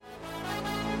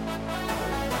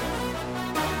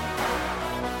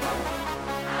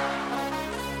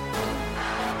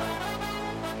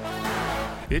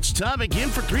It's time again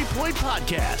for 3 Point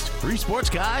Podcast. 3 sports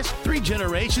guys, 3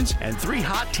 generations, and 3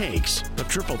 hot takes. The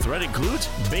triple threat includes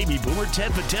baby boomer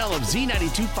Ted Patel of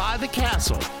Z92.5 The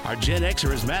Castle. Our Gen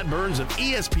Xer is Matt Burns of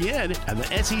ESPN and the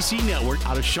SEC Network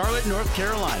out of Charlotte, North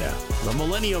Carolina. The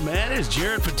millennial man is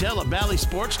Jared Patel of Bally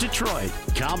Sports Detroit.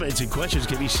 Comments and questions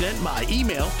can be sent by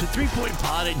email to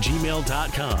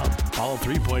 3pointpod@gmail.com. Follow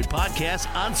 3 Point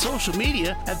Podcast on social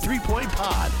media at 3 Point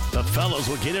Pod. The fellows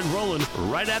will get it rolling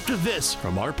right after this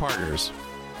from our partners.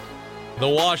 The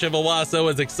Wash of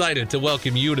Owasso is excited to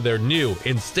welcome you to their new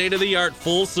and state-of-the-art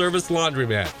full-service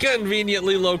laundromat,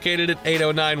 conveniently located at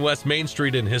 809 West Main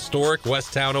Street in historic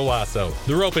Westtown, Owasso.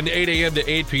 They're open 8 a.m. to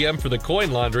 8 p.m. for the coin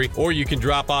laundry, or you can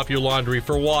drop off your laundry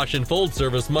for wash and fold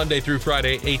service Monday through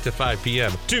Friday, 8 to 5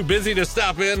 p.m. Too busy to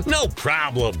stop in? No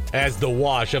problem, as the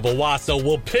Wash of Owasso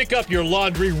will pick up your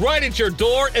laundry right at your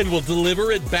door and will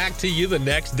deliver it back to you the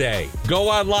next day. Go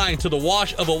online to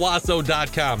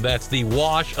thewashofowasso.com. That's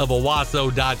thewashofowasso.com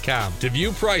to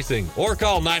view pricing or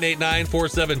call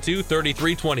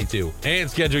 989-472-3322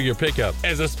 and schedule your pickup.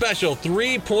 As a special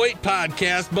 3-point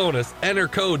podcast bonus, enter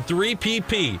code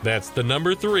 3PP, that's the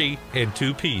number 3 and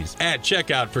 2 Ps, at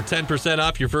checkout for 10%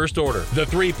 off your first order. The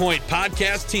 3-point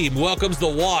podcast team welcomes the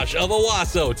Wash of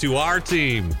Owasso to our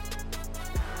team.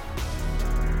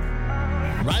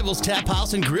 Rivals Tap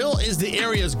House and Grill is the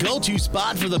area's go-to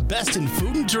spot for the best in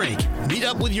food and drink. Meet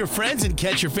up with your friends and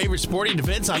catch your favorite sporting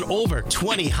events on over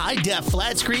 20 high-def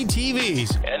flat-screen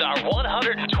TVs. And our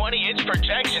 120-inch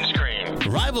projection screen.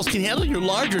 Rivals can handle your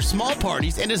large or small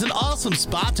parties and is an awesome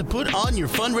spot to put on your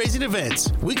fundraising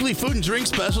events. Weekly food and drink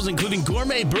specials including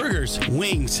gourmet burgers,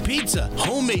 wings, pizza,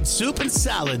 homemade soup, and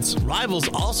salads. Rivals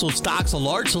also stocks a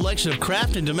large selection of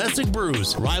craft and domestic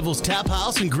brews. Rivals Tap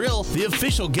House and Grill, the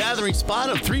official gathering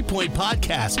spot of 3 Point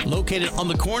Podcast, located on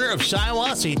the corner of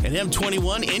Shiawassee and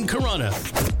M21 in Corona.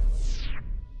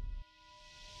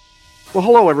 Well,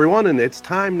 hello, everyone, and it's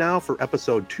time now for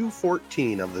episode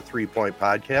 214 of the 3 Point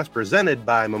Podcast, presented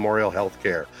by Memorial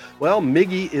Healthcare. Well,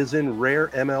 Miggy is in rare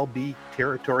MLB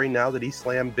territory now that he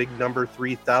slammed big number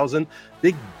 3,000.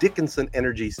 Big Dickinson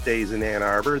energy stays in Ann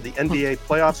Arbor. The NBA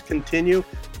playoffs continue,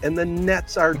 and the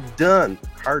Nets are done.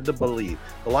 Hard to believe.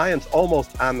 The Lions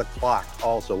almost on the clock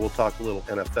also. We'll talk a little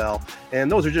NFL.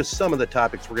 And those are just some of the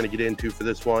topics we're going to get into for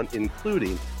this one,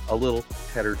 including a little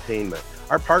entertainment.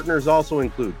 Our partners also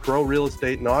include Crow Real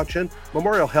Estate and Auction,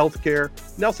 Memorial Healthcare,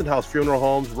 Nelson House Funeral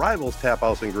Homes, Rivals Tap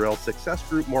House and Grill, Success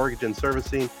Group Mortgage and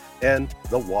Servicing, and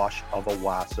the Wash of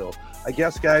Owasso. I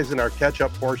guess, guys, in our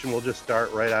catch-up portion, we'll just start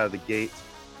right out of the gates.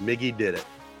 Miggy did it.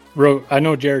 I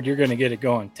know, Jared, you're going to get it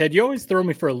going. Ted, you always throw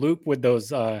me for a loop with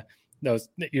those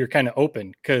you're kind of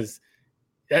open, because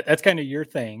that's kind of your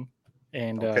thing.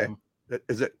 And okay.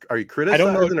 Are you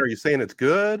criticizing? Are you saying it's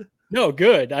good? No,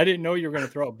 good. I didn't know you were going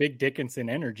to throw a Big Dickinson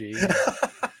energy.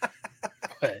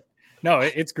 But no,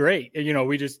 it's great.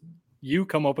 You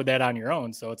come up with that on your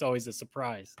own, so it's always a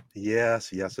surprise.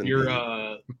 Yes, indeed.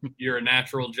 You're a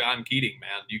natural John Keating,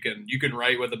 man. You can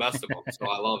write with the best of them, so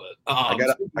I love it.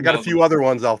 I got a few other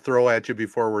ones I'll throw at you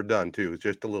before we're done too. It's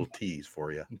just a little tease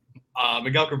for you.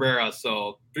 Miguel Cabrera,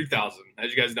 so 3,000.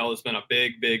 As you guys know, it's been a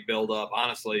big build up.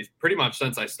 Honestly, pretty much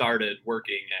since I started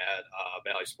working at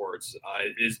Bally Sports,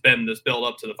 it's been this build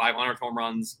up to the 500 home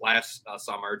runs last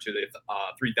summer to the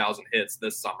 3,000 hits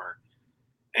this summer.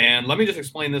 And let me just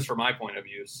explain this from my point of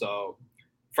view. So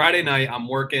Friday night, I'm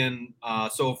working.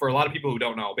 So for a lot of people who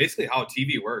don't know, basically how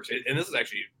TV works, and this is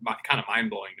actually kind of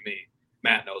mind-blowing to me.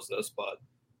 Matt knows this, but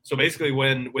so basically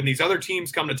when these other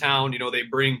teams come to town, they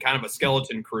bring kind of a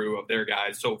skeleton crew of their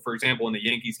guys. So, for example, when the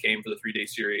Yankees came for the 3-day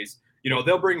series,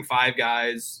 they'll bring 5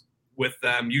 guys with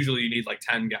them. Usually you need like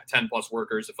 10 plus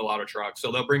workers to fill out a truck.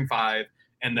 So they'll bring 5,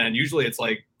 and then usually it's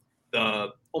like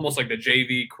almost like the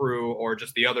JV crew or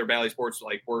just the other Bally Sports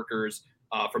like workers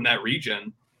from that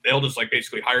region. They'll just like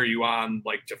basically hire you on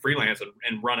like to freelance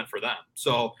and run it for them.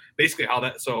 So basically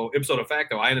so ipso de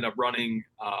facto, I ended up running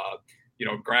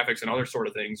graphics and other sort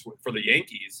of things for the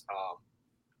Yankees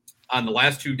on the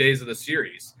last 2 days of the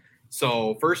series.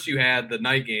 So first you had the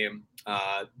night game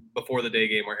before the day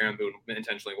game where Aaron Boone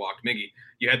intentionally walked Miggy.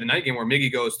 You had the night game where Miggy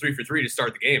goes 3 for 3 to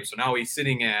start the game. So now he's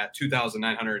sitting at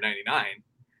 2,999.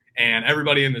 And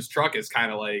everybody in this truck is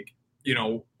kind of like,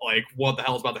 like what the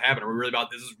hell is about to happen?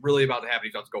 This is really about to happen.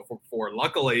 He's about to go 4-4.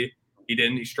 Luckily, he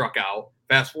didn't. He struck out.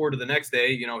 Fast forward to the next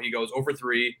day, he goes 0 for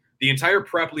 3. The entire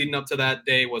prep leading up to that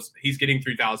day was he's getting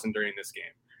 3,000 during this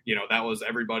game. That was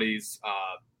everybody's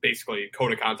basically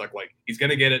code of conduct. Like he's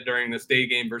going to get it during this day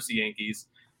game versus the Yankees.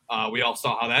 We all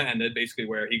saw how that ended, basically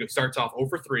where he starts off 0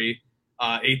 for 3.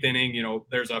 8th inning,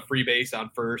 there's a free base on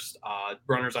first,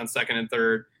 runners on second and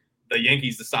third. the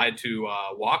Yankees decide to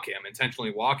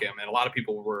intentionally walk him. And a lot of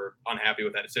people were unhappy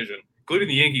with that decision, including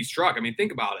the Yankees truck. I mean,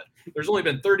 think about it. There's only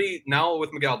been 30 now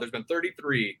with Miguel. There's been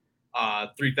 33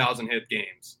 3,000 hit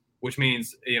games, which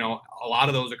means, a lot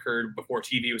of those occurred before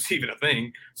TV was even a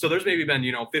thing. So there's maybe been,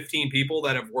 15 people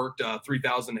that have worked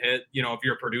 3,000 hit, if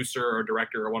you're a producer or a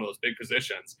director or one of those big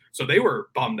positions. So they were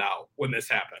bummed out when this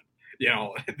happened.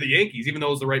 The Yankees, even though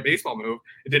it was the right baseball move,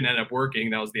 it didn't end up working.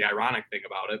 That was the ironic thing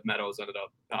about it. Meadows ended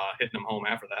up hitting him home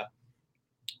after that.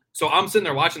 So I'm sitting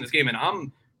there watching this game, and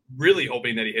I'm really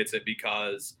hoping that he hits it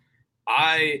because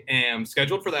I am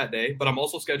scheduled for that day, but I'm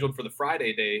also scheduled for the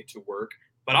Friday day to work.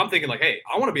 But I'm thinking hey,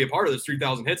 I want to be a part of this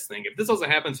 3,000 hits thing. If this doesn't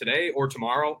happen today or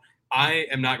tomorrow, I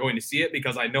am not going to see it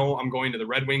because I know I'm going to the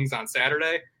Red Wings on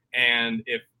Saturday. And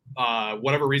if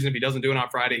whatever reason, if he doesn't do it on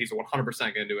Friday, he's 100%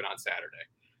 going to do it on Saturday.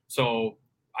 So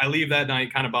I leave that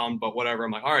night kind of bummed, but whatever.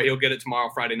 I'm like, all right, he'll get it tomorrow,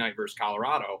 Friday night versus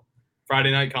Colorado.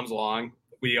 Friday night comes along.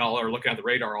 We all are looking at the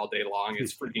radar all day long.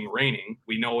 It's freaking raining.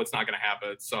 We know it's not going to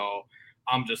happen. So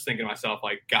I'm just thinking to myself,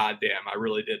 God damn, I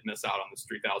really did miss out on this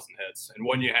 3,000 hits. And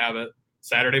when you have it,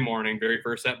 Saturday morning, very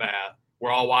first at bat, we're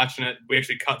all watching it. We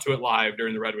actually cut to it live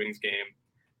during the Red Wings game.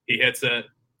 He hits it.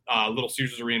 Little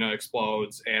Caesars Arena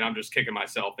explodes, and I'm just kicking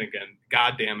myself thinking,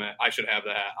 God damn it, I should have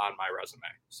that on my resume.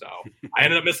 So I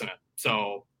ended up missing it.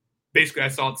 So basically I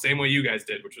saw it the same way you guys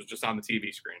did, which was just on the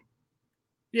TV screen.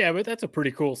 Yeah, but that's a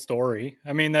pretty cool story.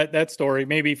 I mean, that story,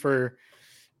 maybe for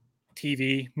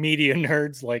TV media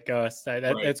nerds like us,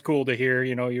 that's cool to hear.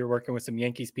 You're working with some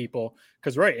Yankees people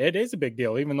because, it is a big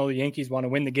deal. Even though the Yankees want to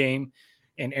win the game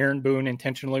and Aaron Boone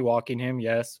intentionally walking him,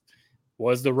 yes,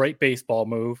 was the right baseball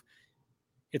move.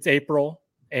 It's April,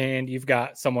 and you've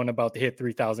got someone about to hit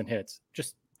 3,000 hits.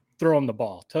 Just throw him the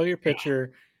ball. Tell your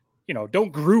pitcher,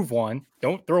 don't groove one.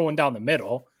 Don't throw one down the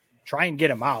middle. Try and get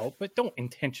him out, but don't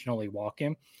intentionally walk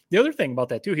him. The other thing about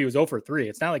that, too, he was 0 for 3.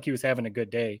 It's not like he was having a good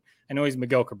day. I know he's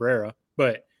Miguel Cabrera,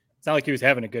 but it's not like he was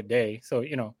having a good day. So,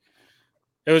 it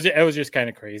was just kind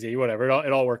of crazy. Whatever.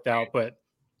 It all worked out. But,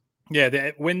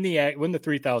 yeah, when the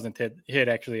 3,000 hit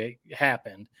actually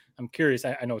happened, I'm curious.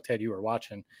 I know, Ted, you were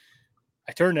watching.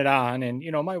 I turned it on, and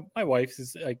my wife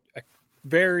is a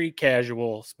very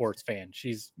casual sports fan.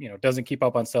 She's doesn't keep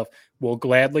up on stuff. Will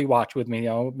gladly watch with me.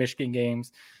 Michigan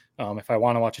games. If I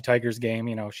want to watch a Tigers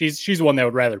game, she's one that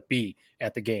would rather be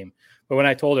at the game. But when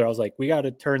I told her, I was like, we got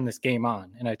to turn this game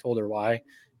on, and I told her why.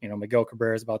 Miguel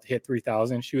Cabrera is about to hit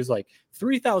 3,000. She was like,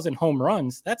 3,000 home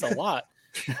runs. That's a lot.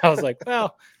 I was like,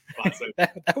 well,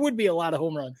 that would be a lot of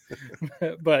home runs.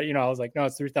 But, I was like, no,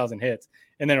 it's 3,000 hits.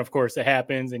 And then, of course, it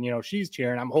happens. And, she's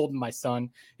cheering. I'm holding my son.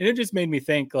 And it just made me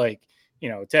think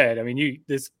Ted, I mean,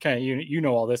 you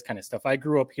know all this kind of stuff. I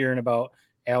grew up hearing about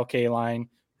Al Kaline,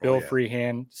 Bill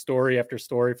Freehand, story after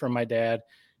story from my dad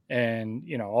and,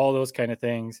 all those kind of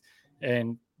things.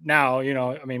 And now,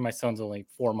 my son's only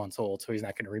 4 months old, so he's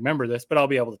not going to remember this, but I'll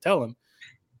be able to tell him.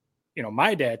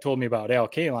 My dad told me about Al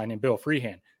Kaline and Bill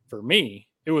Freehand. For me,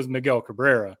 it was Miguel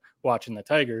Cabrera watching the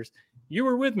Tigers. You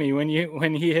were with me when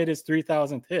he hit his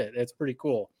 3,000th hit. It's pretty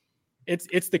cool.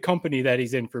 It's the company that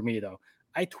he's in for me, though.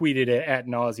 I tweeted it ad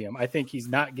nauseum. I think he's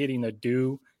not getting the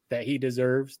due that he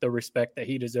deserves, the respect that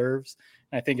he deserves.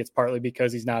 And I think it's partly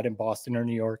because he's not in Boston or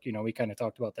New York. We kind of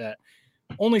talked about that.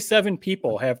 Only 7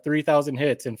 people have 3,000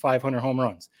 hits and 500 home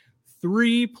runs.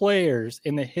 3 players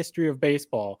in the history of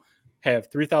baseball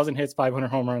have 3,000 hits, 500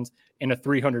 home runs, and a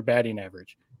 300 batting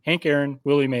average. Hank Aaron,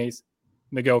 Willie Mays,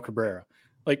 Miguel Cabrera.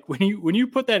 When you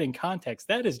put that in context,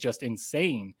 that is just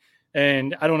insane.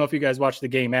 And I don't know if you guys watched the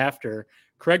game after.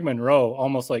 Craig Monroe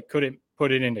almost couldn't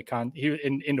put it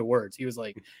into words. He was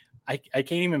like, I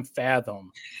can't even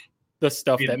fathom the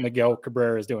stuff that Miguel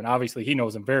Cabrera is doing. Obviously, he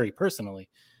knows him very personally.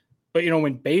 But,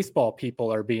 when baseball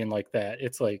people are being like that,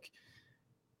 it's like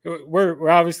we're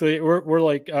obviously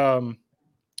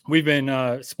we've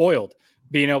been spoiled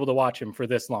being able to watch him for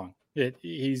this long.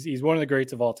 He's one of the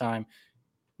greats of all time.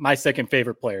 My second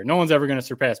favorite player. No one's ever going to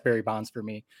surpass Barry Bonds for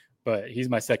me, but he's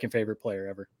my second favorite player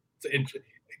ever.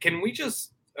 Can we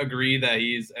just agree that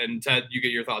and Ted, you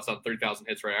get your thoughts on 30,000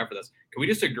 hits right after this. Can we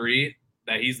just agree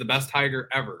that he's the best Tiger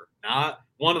ever? Not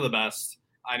one of the best.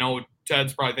 I know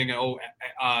Ted's probably thinking,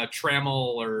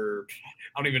 Trammell or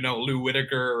I don't even know, Lou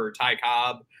Whitaker or Ty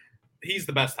Cobb. He's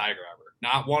the best Tiger ever.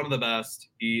 Not one of the best.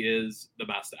 He is the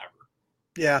best ever.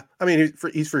 Yeah. I mean,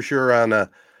 he's for sure on the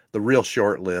real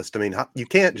short list. I mean, you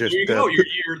can't just. There you go.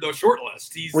 You're the short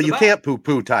list. You can't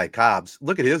poo-poo Ty Cobb's.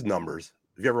 Look at his numbers.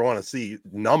 If you ever want to see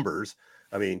numbers,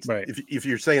 I mean, right. if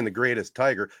you're saying the greatest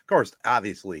Tiger, of course,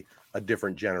 obviously a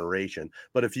different generation.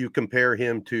 But if you compare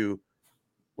him to,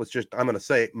 I'm going to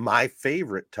say my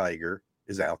favorite Tiger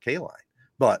is Al Kaline.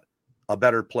 But a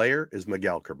better player is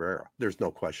Miguel Cabrera. There's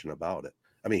no question about it.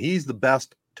 I mean, he's the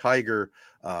best Tiger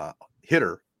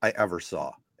hitter I ever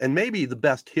saw, and maybe the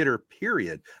best hitter,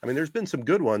 period. I mean, there's been some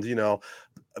good ones, you know,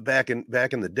 back in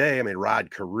the day. I mean,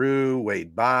 Rod Carew,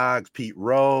 Wade Boggs, Pete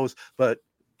Rose, but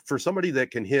for somebody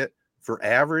that can hit for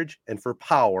average and for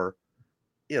power,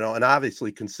 you know, and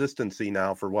obviously consistency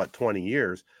now for 20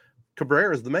 years,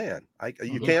 Cabrera is the man.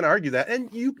 You can't argue that. And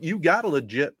you got a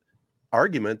legit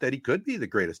argument that he could be the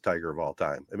greatest Tiger of all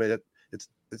time. I mean,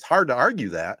 it's hard to argue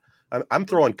that. I'm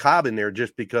throwing Cobb in there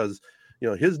just because, you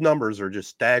know, his numbers are just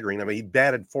staggering. I mean, he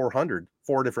batted 400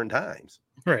 4 different times.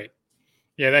 Right.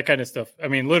 Yeah, that kind of stuff. I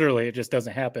mean, literally, it just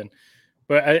doesn't happen.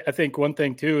 But I think one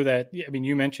thing, too, that, I mean,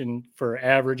 you mentioned for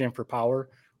average and for power,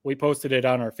 we posted it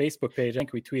on our Facebook page. I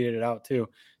think we tweeted it out, too.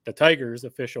 The Tigers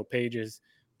official pages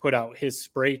put out his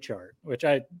spray chart, which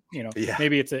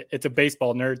maybe it's a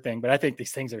baseball nerd thing, but I think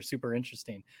these things are super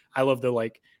interesting. I love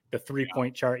the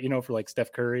 3-point chart, you know, for like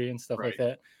Steph Curry and stuff like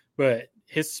that. But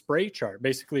his spray chart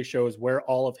basically shows where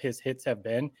all of his hits have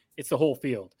been. It's the whole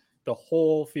field. The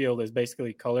whole field is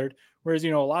basically colored. Whereas,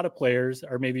 you know, a lot of players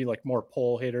are maybe like more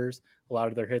pole hitters. A lot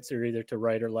of their hits are either to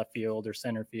right or left field or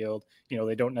center field. You know,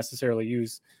 they don't necessarily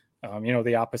use,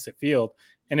 the opposite field.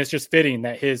 And it's just fitting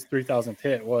that his 3,000th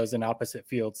hit was an opposite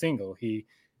field single. He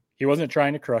wasn't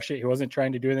trying to crush it. He wasn't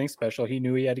trying to do anything special. He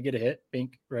knew he had to get a hit,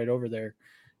 bink, right over there.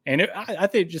 And I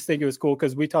think it was cool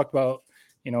because we talked about,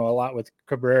 you know, a lot with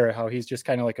Cabrera, how he's just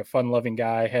kind of like a fun-loving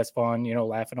guy, has fun, you know,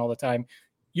 laughing all the time.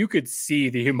 You could see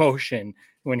the emotion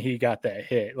when he got that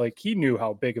hit. Like, he knew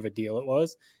how big of a deal it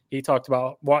was. He talked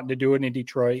about wanting to do it in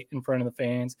Detroit in front of the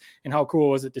fans, and how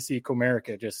cool was it to see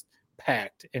Comerica just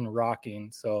packed and rocking.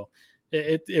 So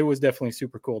it was definitely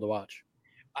super cool to watch.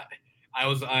 I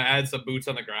had some boots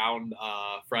on the ground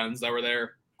friends that were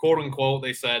there. Quote unquote,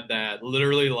 they said that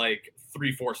literally like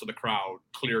 3/4 of the crowd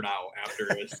cleared out after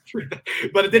his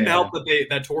but it didn't help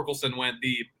that Torkelson went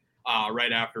deep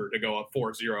right after to go up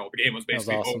 4-0. The game was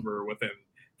basically over within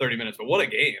 30 minutes. But what a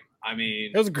game. I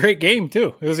mean, it was a great game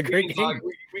too. It was a great game.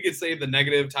 We could save the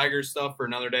negative Tigers stuff for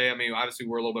another day. I mean, obviously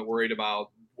we're a little bit worried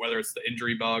about whether it's the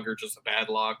injury bug or just the bad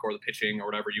luck or the pitching or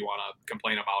whatever you want to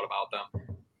complain about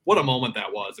them. What a moment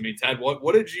that was. I mean, Ted,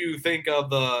 what did you think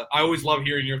of I always love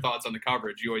hearing your thoughts on the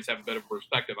coverage. You always have a bit of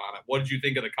perspective on it. What did you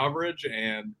think of the coverage,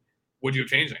 and would you have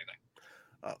changed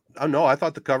anything? No, I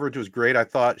thought the coverage was great. I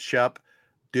thought Shep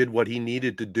did what he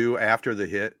needed to do after the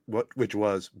hit, which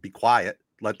was be quiet,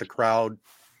 let the crowd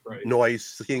noise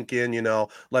sink in, you know,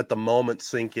 let the moment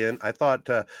sink in. I thought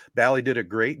Bally did a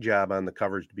great job on the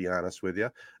coverage, to be honest with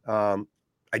you.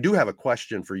 I do have a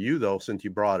question for you, though, since you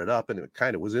brought it up, and it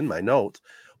kind of was in my notes.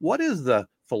 What is the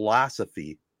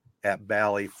philosophy at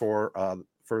Bally for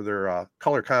their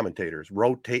color commentators,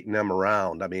 rotating them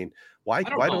around? I mean, why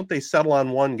don't they settle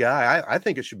on one guy? I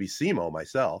think it should be Simo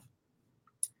myself.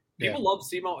 People love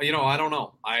Simo. You know, I don't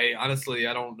know. I honestly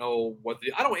don't know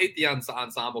I don't hate the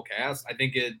ensemble cast. I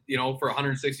think it, you know, for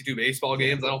 162 baseball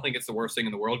games, I don't think it's the worst thing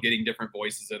in the world getting different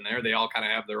voices in there. They all kind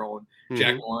of have their own.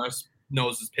 Jack Morris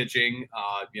knows his pitching.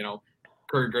 You know,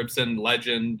 Kirk Gibson,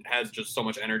 legend, has just so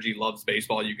much energy, loves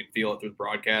baseball. You can feel it through the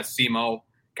broadcast. Simo,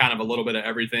 kind of a little bit of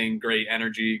everything, great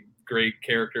energy, great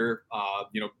character.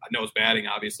 You know, knows batting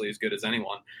obviously as good as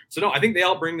anyone. So no, I think they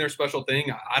all bring their special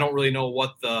thing. I don't really know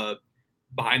what the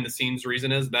behind the scenes reason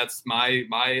is. That's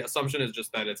my assumption is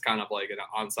just that it's kind of like an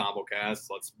ensemble cast.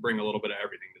 Let's bring a little bit of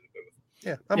everything to the booth.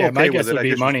 Yeah, I'm okay my with guess it. Would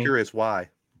be money. Was curious why.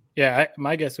 Yeah,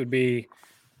 my guess would be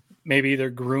maybe they're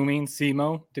grooming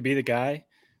Simo to be the guy.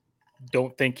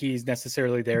 Don't think he's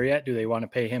necessarily there yet. Do they want to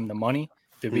pay him the money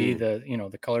to be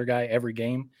the color guy every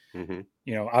game? You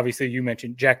know, obviously you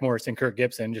mentioned Jack Morris and Kirk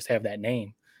Gibson just have that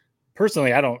name.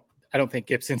 Personally, I don't think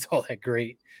Gibson's all that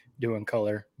great doing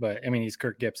color, but I mean, he's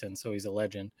Kirk Gibson, so he's a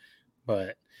legend.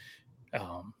 But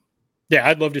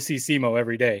I'd love to see Simo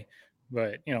every day.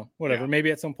 But, you know, whatever. Yeah.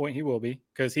 Maybe at some point he will be,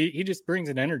 because he just brings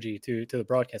an energy to the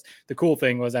broadcast. The cool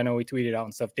thing was, I know we tweeted out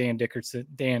and stuff, Dan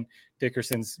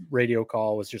Dickerson's radio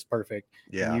call was just perfect.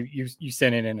 Yeah. You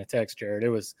sent it in a text, Jared. It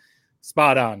was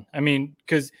spot on. I mean,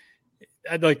 because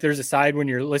there's a side when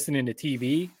you're listening to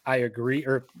TV, I agree,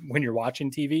 or when you're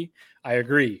watching TV, I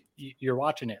agree. You're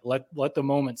watching it. Let the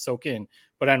moment soak in.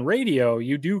 But on radio,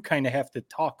 you do kind of have to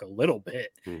talk a little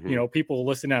bit. You know, people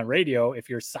listening on radio, if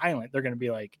you're silent, they're going to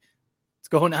be like, what's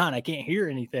going on? I can't hear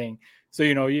anything. So,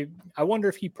 you know, I wonder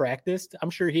if he practiced. I'm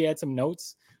sure he had some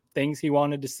notes, things he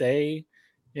wanted to say,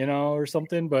 you know, or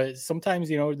something. But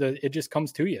sometimes, you know, it just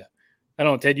comes to you. I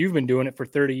don't know, Ted, you've been doing it for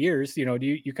 30 years. You know, do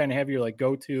you kind of have your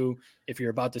go-to if you're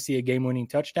about to see a game-winning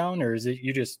touchdown, or is it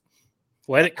you just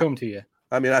let it come to you?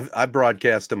 I mean, I've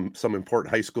broadcast some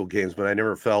important high school games, but I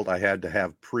never felt I had to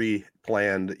have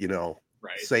pre-planned,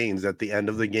 sayings at the end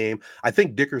of the game. I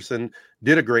think Dickerson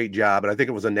did a great job, and I think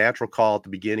it was a natural call at the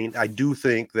beginning. I do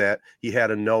think that he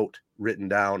had a note written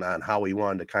down on how he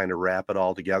wanted to kind of wrap it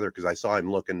all together, because I saw him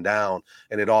looking down,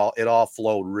 and it all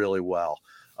flowed really well.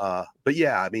 But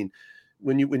yeah, I mean,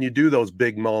 when you do those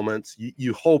big moments,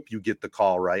 you hope you get the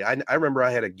call right. I remember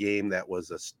I had a game that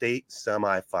was a state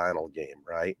semifinal game,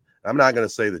 right? I'm not going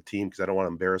to say the team because I don't want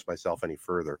to embarrass myself any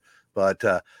further, but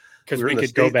because we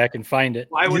could go back and find it.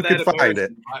 Why would you could find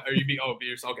it?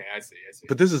 Okay, I see.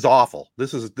 But this is awful.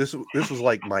 This was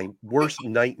like my worst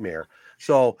nightmare.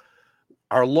 So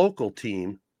our local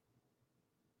team,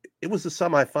 it was the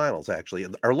semifinals actually.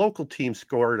 Our local team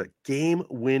scored a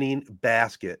game-winning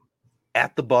basket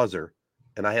at the buzzer,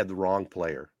 and I had the wrong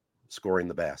player scoring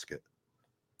the basket.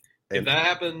 If that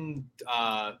happened,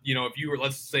 if you were,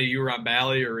 let's say you were on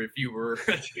Bally, or if you were,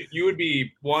 you would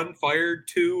be 1, fired,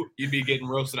 2, you'd be getting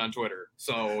roasted on Twitter.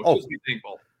 So just be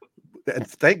thankful. And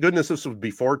thank goodness this was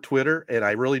before Twitter, and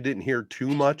I really didn't hear too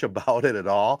much about it at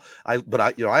all. I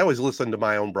always listen to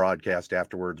my own broadcast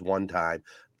afterwards one time.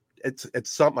 It's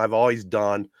something I've always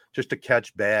done just to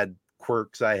catch bad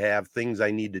quirks I have, things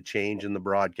I need to change in the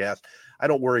broadcast. I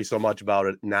don't worry so much about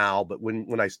it now, but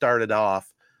when I started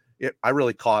off, I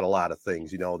really caught a lot of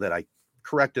things, that I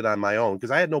corrected on my own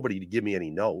because I had nobody to give me any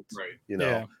notes,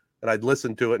 right? And I'd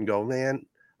listen to it and go, man,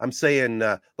 I'm saying,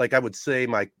 like I would say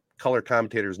my color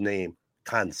commentator's name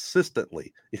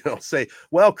consistently, say,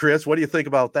 well, Chris, what do you think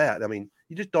about that? I mean,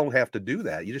 you just don't have to do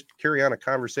that. You just carry on a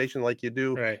conversation like you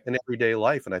do in everyday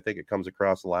life. And I think it comes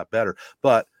across a lot better.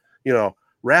 But,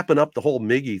 wrapping up the whole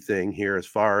Miggy thing here, as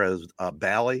far as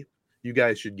Bally, you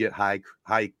guys should get high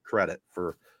credit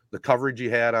for the coverage you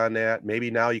had on that.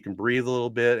 Maybe now you can breathe a little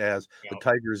bit as the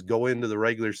Tigers go into the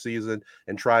regular season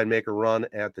and try and make a run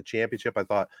at the championship. I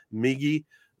thought Miggy,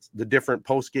 the different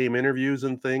post-game interviews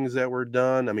and things that were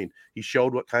done, I mean, he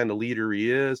showed what kind of leader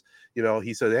he is.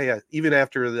 He said, hey, even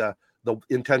after the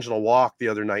intentional walk the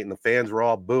other night and the fans were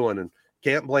all booing, and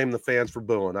can't blame the fans for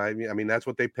booing. I mean, that's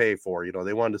what they pay for.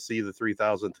 They wanted to see the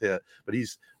 3,000th hit, but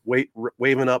he's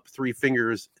waving up 3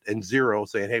 fingers and 0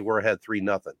 saying, hey, we're ahead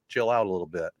 3-0. Chill out a little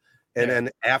bit. And then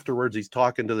afterwards, he's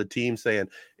talking to the team saying,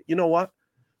 you know what?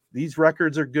 These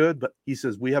records are good, but he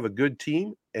says, we have a good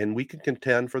team and we can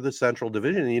contend for the Central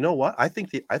Division. And you know what? I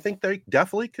think they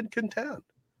definitely can contend.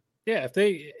 Yeah. If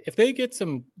they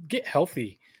get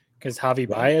healthy, because Javi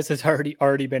Baez has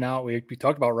already been out. We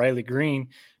talked about Riley Green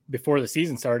before the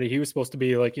season started. He was supposed to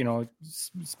be like,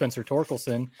 Spencer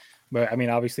Torkelson, but I mean,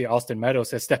 obviously Austin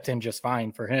Meadows has stepped in just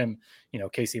fine for him.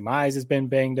 Casey Mize has been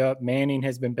banged up. Manning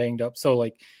has been banged up. So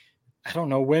I don't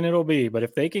know when it'll be, but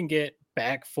if they can get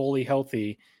back fully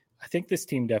healthy, I think this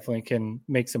team definitely can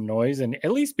make some noise and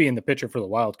at least be in the picture for the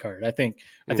wild card. I think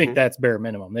that's bare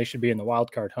minimum. They should be in the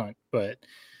wild card hunt. But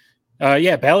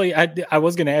Bally, I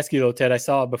was going to ask you though, Ted. I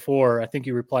saw it before. I think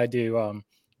you replied to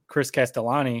Chris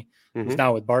Castellani, who's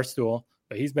now with Barstool,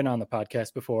 but he's been on the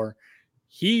podcast before.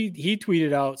 He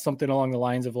tweeted out something along the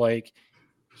lines of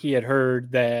he had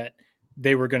heard that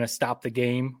they were going to stop the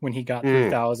game when he got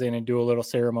 3,000 and do a little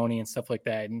ceremony and stuff like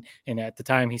that. And at the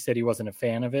time he said he wasn't a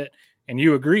fan of it, and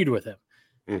you agreed with him.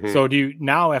 So do you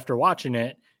now, after watching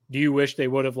it, do you wish they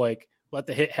would have let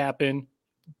the hit happen,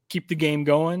 keep the game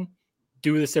going,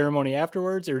 do the ceremony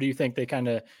afterwards? Or do you think they kind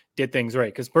of did things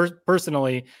right? Because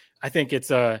personally, I think it's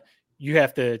you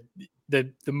have to,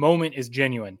 the moment is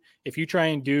genuine. If you try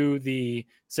and do the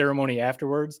ceremony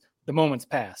afterwards, the moment's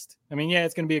passed. I mean,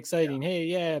 it's going to be exciting.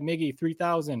 Hey, Miggy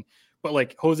 3,000,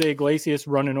 but Jose Iglesias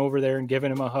running over there and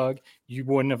giving him a hug, you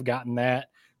wouldn't have gotten that.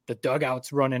 The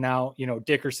dugout's running out,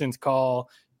 Dickerson's call.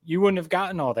 You wouldn't have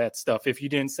gotten all that stuff if you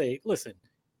didn't say, listen,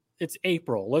 it's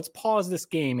April. Let's pause this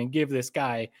game and give this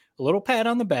guy a little pat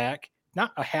on the back,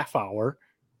 not a half hour,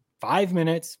 5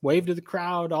 minutes, wave to the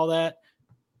crowd, all that,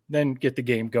 then get the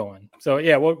game going. So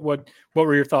what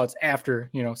were your thoughts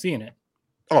after, seeing it?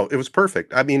 Oh, it was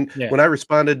perfect. I mean, when I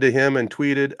responded to him and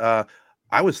tweeted,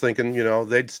 I was thinking,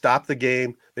 they'd stop the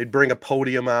game. They'd bring a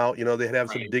podium out. They'd have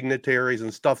some dignitaries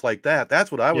and stuff like that.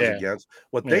 That's what I was against.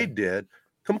 What they did,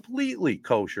 completely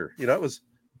kosher.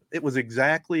 It was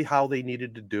exactly how they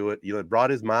needed to do it. It brought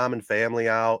his mom and family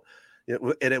out,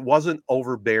 and it wasn't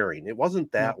overbearing. It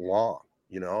wasn't that long,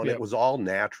 and it was all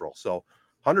natural. So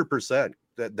 100%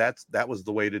 that was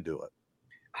the way to do it.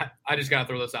 I just got to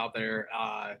throw this out there.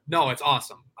 No, it's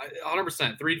awesome.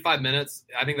 100%. 3 to 5 minutes.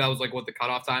 I think that was what the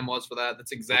cutoff time was for that.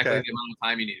 That's exactly the amount of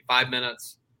time you need. 5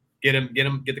 minutes. Get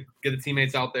the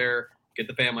teammates out there, get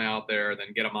the family out there, then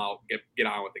get them out, get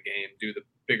on with the game, do the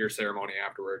bigger ceremony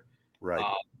afterward. Right.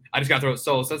 I just got to throw it.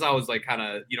 So since I was like kind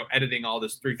of, editing all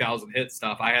this 3,000 hit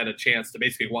stuff, I had a chance to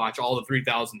basically watch all the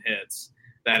 3,000 hits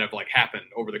that have like happened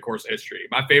over the course of history.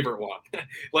 My favorite one,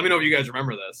 let me know if you guys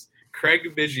remember this. Craig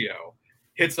Biggio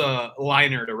hits a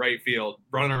liner to right field,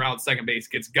 running around second base,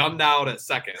 gets gunned out at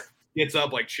second, gets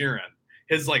up like cheering.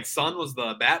 His like son was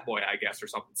the bat boy, I guess, or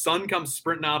something. Son comes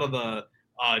sprinting out of the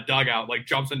dugout, like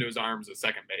jumps into his arms at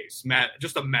second base.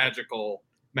 Just a magical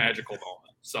moment.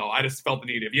 So I just felt the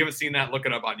need. If you haven't seen that, look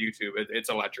it up on YouTube. It's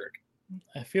electric.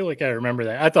 I feel like I remember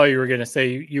that. I thought you were going to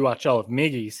say you watch all of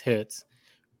Miggy's hits.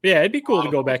 But yeah, it'd be cool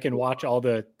to go back and watch all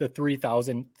the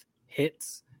 3,000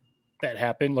 hits that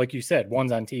happened. Like you said,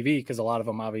 one's on TV because a lot of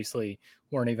them obviously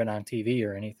weren't even on TV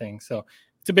or anything. So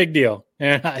it's a big deal.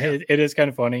 And it is kind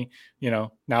of funny.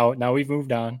 Now we've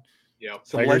moved on. Yeah,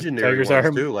 some legendary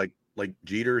ones too, like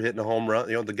Jeter hitting a home run.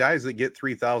 The guys that get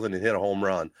 3,000 and hit a home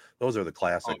run, those are the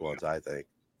classic ones, I think.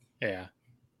 Yeah.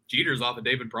 Jeter's off of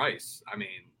David Price. I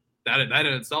mean, that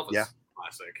in itself is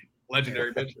classic.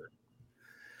 Legendary pitcher.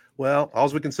 Well, all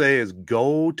we can say is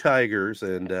go Tigers,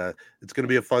 and it's going to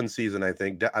be a fun season, I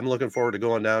think. I'm looking forward to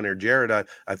going down there. Jared,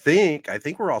 I think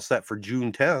we're all set for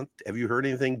June 10th. Have you heard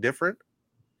anything different?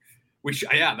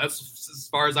 That's as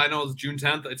far as I know is June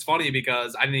 10th. It's funny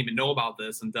because I didn't even know about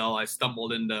this until I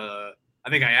stumbled into, I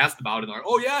think I asked about it, and they're like,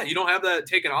 oh yeah, you don't have that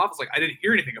taken off. It's like, I didn't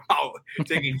hear anything about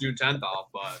taking June 10th off,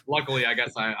 but luckily I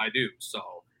guess I do. So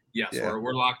yes,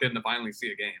 we're locked in to finally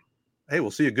see a game. Hey,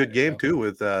 we'll see a good game too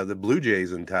with the Blue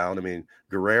Jays in town. I mean,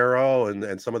 Guerrero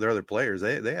and some of their other players,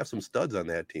 they have some studs on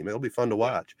that team. It'll be fun to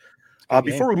watch.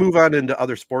 Before we move on into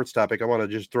other sports topic, I want to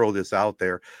just throw this out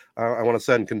there. I want to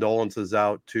send condolences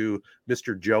out to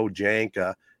Mr. Joe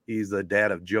Janka. He's the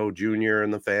dad of Joe Jr.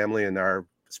 and the family, and our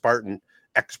Spartan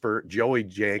expert, Joey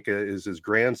Janka, is his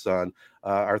grandson.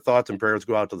 Our thoughts and prayers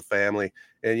go out to the family.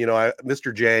 And,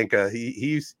 Mr. Janka,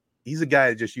 he's a guy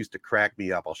that just used to crack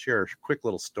me up. I'll share a quick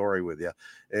little story with you.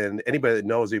 And anybody that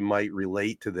knows him might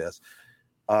relate to this.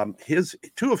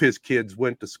 Two of his kids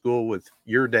went to school with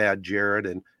your dad, Jared,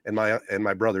 and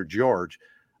my brother George.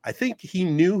 I think he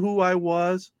knew who I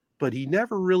was, but he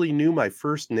never really knew my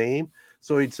first name.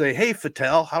 So he'd say, "Hey,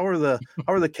 Fattel, how are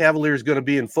the Cavaliers going to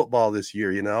be in football this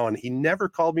year?" And he never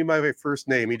called me by my first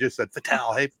name. He just said,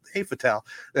 "Fattel, hey, Fattel."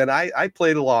 And I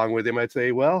played along with him. I'd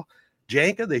say, "Well,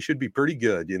 Janka, they should be pretty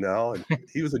good," And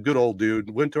he was a good old dude.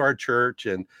 Went to our church,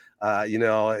 and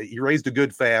he raised a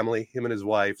good family, him and his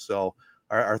wife. So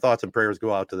our thoughts and prayers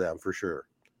go out to them for sure.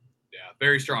 Yeah,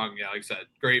 very strong. Yeah, like I said,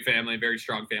 great family, very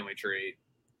strong family tree.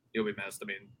 He'll be missed. I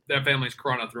mean, that family's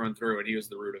Corona through and through, and he was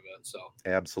the root of it. So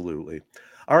absolutely.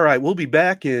 All right, we'll be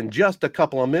back in just a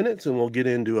couple of minutes, and we'll get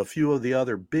into a few of the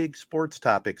other big sports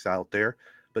topics out there.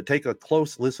 But take a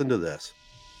close listen to this.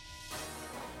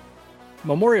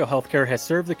 Memorial Healthcare has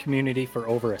served the community for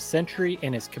over a century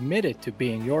and is committed to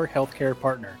being your healthcare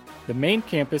partner. The main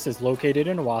campus is located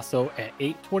in Owasso at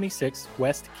 826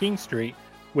 West King Street,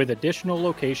 with additional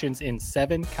locations in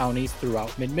 7 counties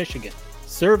throughout mid-Michigan.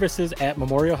 Services at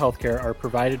Memorial Healthcare are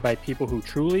provided by people who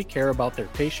truly care about their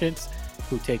patients,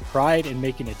 who take pride in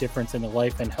making a difference in the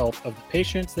life and health of the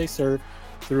patients they serve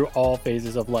through all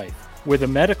phases of life. With a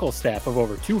medical staff of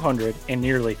over 200 and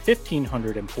nearly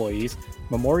 1,500 employees,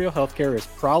 Memorial Healthcare is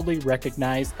proudly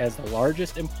recognized as the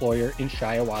largest employer in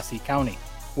Shiawassee County.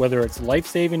 Whether it's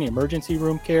life-saving emergency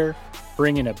room care,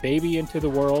 bringing a baby into the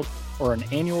world, or an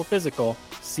annual physical,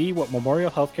 see what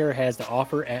Memorial Healthcare has to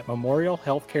offer at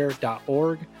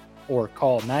memorialhealthcare.org or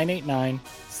call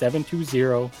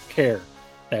 989-720-CARE.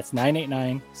 That's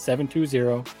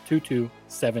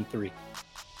 989-720-2273.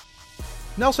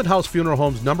 Nelson House Funeral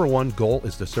Home's #1 goal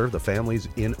is to serve the families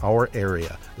in our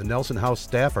area. The Nelson House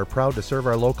staff are proud to serve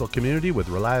our local community with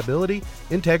reliability,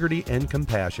 integrity, and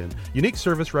compassion. Unique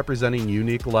service representing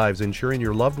unique lives, ensuring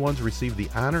your loved ones receive the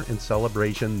honor and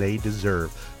celebration they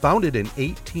deserve. Founded in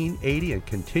 1880 and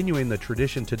continuing the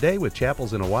tradition today with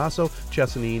chapels in Owasso,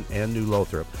 Chesaning, and New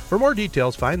Lothrop. For more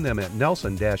details, find them at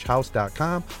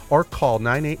nelson-house.com or call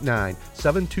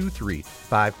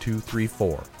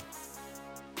 989-723-5234.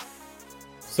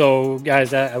 So,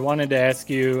 guys, I wanted to ask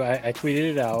you, I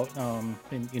tweeted it out and,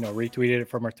 retweeted it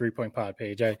from our 3 Point Pod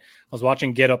page. I was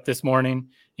watching Get Up this morning,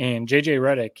 and JJ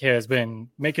Redick has been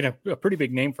making a pretty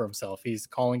big name for himself. He's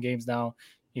calling games now.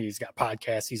 He's got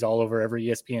podcasts. He's all over every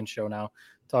ESPN show now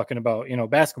talking about,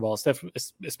 basketball stuff,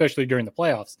 especially during the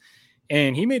playoffs.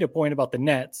 And he made a point about the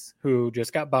Nets, who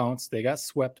just got bounced. They got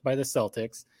swept by the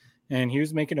Celtics. And he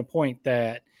was making a point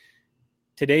that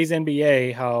today's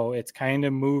NBA, how it's kind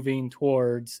of moving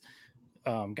towards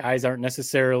guys aren't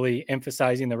necessarily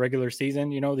emphasizing the regular season.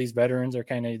 These veterans are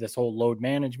kind of this whole load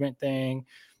management thing.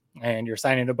 and you're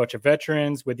signing a bunch of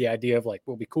veterans with the idea of like,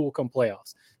 we'll be cool come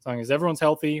playoffs. As long as everyone's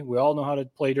healthy, we all know how to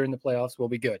play during the playoffs, we'll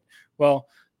be good. Well,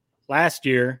 last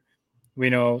year, we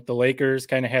know the Lakers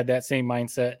kind of had that same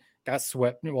mindset, got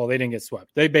swept. Well, they didn't get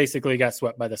swept. They basically got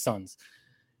swept by the Suns.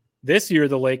 This year,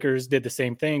 the Lakers did the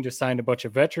same thing, just signed a bunch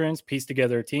of veterans, pieced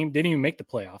together a team, didn't even make the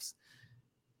playoffs.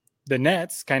 The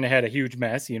Nets kind of had a huge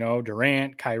mess.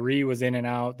 Durant, Kyrie was in and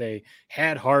out. They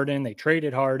had Harden. They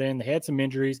traded Harden. They had some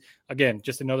injuries. Again,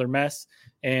 just another mess.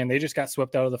 And they just got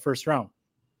swept out of the first round.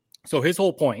 So his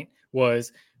whole point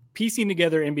was piecing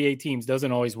together NBA teams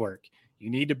doesn't always work.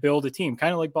 You need to build a team,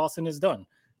 kind of like Boston has done.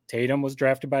 Tatum was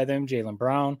drafted by them, Jaylen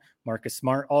Brown, Marcus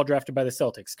Smart, all drafted by the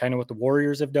Celtics, kind of what the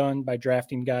Warriors have done by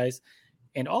drafting guys.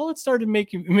 And all it started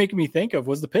making me think of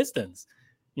was the Pistons.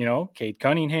 Cade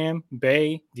Cunningham,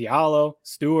 Bey, Diallo,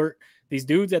 Stewart, these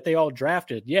dudes that they all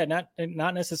drafted. Yeah,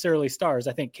 not necessarily stars.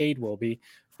 I think Cade will be.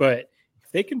 But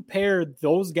if they can pair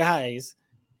those guys,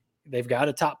 they've got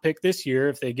a top pick this year.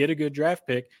 If they get a good draft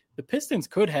pick, the Pistons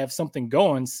could have something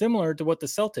going similar to what the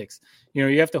Celtics.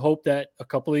 You have to hope that a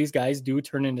couple of these guys do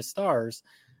turn into stars.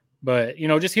 But,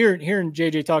 just hearing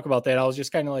JJ talk about that, I was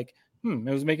just kind of like,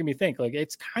 it was making me think, like,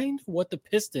 it's kind of what the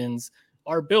Pistons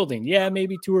are building. Yeah,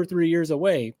 maybe 2 or 3 years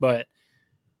away, but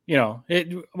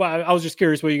I was just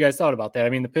curious what you guys thought about that. I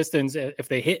mean, the Pistons, if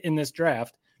they hit in this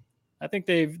draft, I think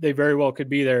they very well could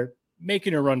be there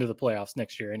making a run to the playoffs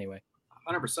next year anyway.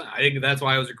 100%. I think that's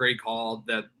why it was a great call.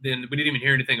 That then we didn't even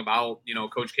hear anything about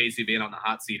Coach Casey being on the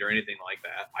hot seat or anything like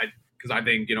that. Because I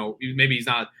think maybe he's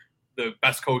not the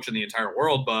best coach in the entire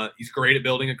world, but he's great at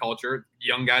building a culture.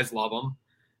 Young guys love him.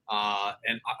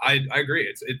 And I agree.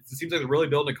 It seems like they're really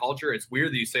building a culture. It's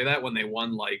weird that you say that when they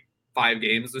won like 5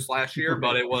 games this last year,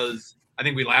 but I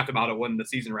think we laughed about it when the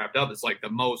season wrapped up. It's like the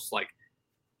most like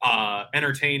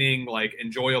entertaining, like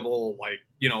enjoyable, like,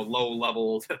 low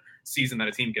level season that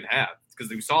a team can have, because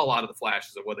we saw a lot of the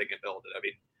flashes of what they can build. I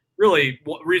mean, really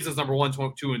reasons number 1,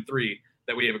 2, and 3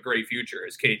 that we have a great future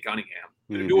is Cade Cunningham.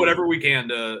 Mm-hmm. Do whatever we can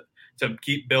to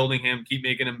keep building him, keep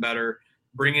making him better.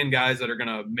 Bring in guys that are going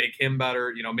to make him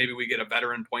better. Maybe we get a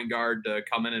veteran point guard to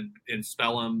come in and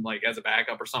spell him like as a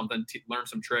backup or something, learn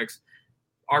some tricks.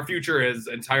 Our future is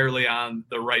entirely on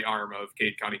the right arm of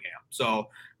Cade Cunningham. So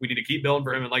we need to keep building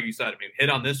for him. And like you said, I mean, hit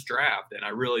on this draft. And I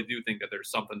really do think that there's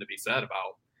something to be said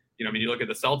about, you look at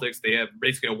the Celtics, they have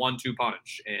basically a 1-2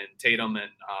 punch in Tatum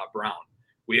and Brown.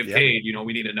 We have Cade,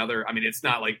 we need another. I mean, it's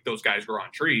not like those guys grow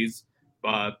on trees.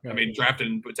 But, I mean,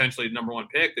 drafting potentially the number 1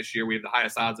 pick this year, we have the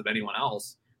highest odds of anyone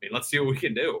else. I mean, let's see what we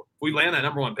can do. If we land that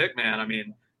number 1 pick, man, I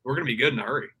mean, we're going to be good in a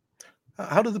hurry.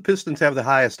 How do the Pistons have the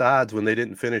highest odds when they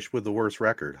didn't finish with the worst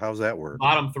record? How's that work?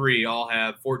 Bottom 3 all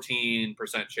have 14%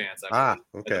 chance. Okay. At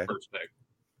the first pick.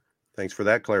 Thanks for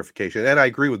that clarification. And I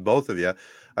agree with both of you.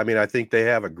 I mean, I think they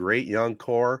have a great young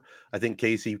core. I think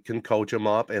Casey can coach them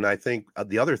up. And I think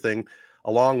the other thing,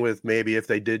 along with maybe if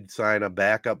they did sign a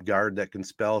backup guard that can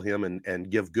spell him and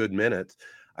give good minutes,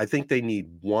 I think they need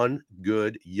one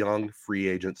good young free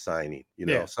agent signing.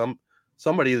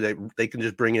 Somebody that they can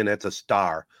just bring in that's a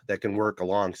star that can work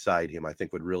alongside him, I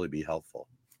think would really be helpful.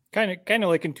 Kind of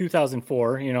like in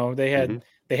 2004, they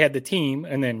had the team,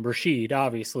 and then Rasheed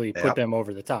obviously put them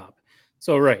over the top.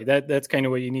 So right, that's kind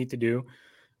of what you need to do.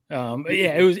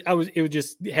 It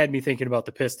just had me thinking about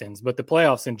the Pistons, but the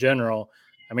playoffs in general.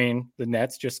 I mean, the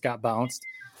Nets just got bounced.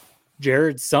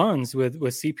 Jared's Suns with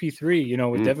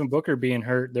CP3, with Devin Booker being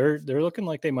hurt, they're looking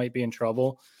like they might be in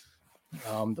trouble.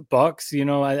 The Bucks,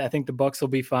 I think the Bucks will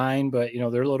be fine, but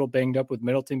they're a little banged up with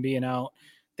Middleton being out.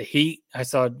 The Heat, I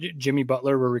saw Jimmy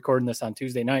Butler. We're recording this on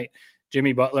Tuesday night.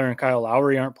 Jimmy Butler and Kyle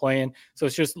Lowry aren't playing, so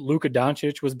it's just Luka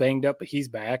Doncic was banged up, but he's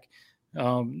back.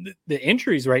 The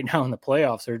injuries right now in the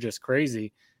playoffs are just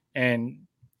crazy, and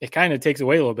it kind of takes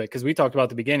away a little bit, because we talked about at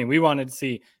the beginning, we wanted to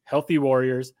see healthy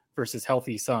Warriors versus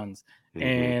healthy Suns,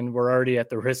 and we're already at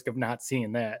the risk of not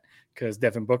seeing that because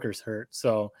Devin Booker's hurt.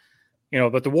 So,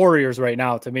 but the Warriors right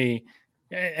now, to me,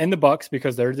 and the Bucks,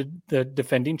 because they're the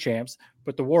defending champs,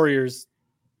 but the Warriors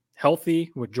healthy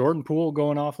with Jordan Poole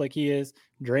going off like he is,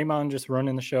 Draymond just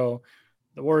running the show.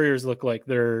 The Warriors look like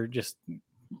they're just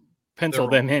pencil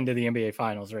them into the NBA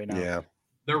Finals right now. Yeah,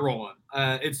 they're rolling.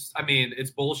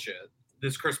 It's bullshit.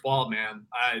 This Chris Paul, man,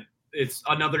 it's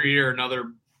another year,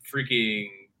 another freaking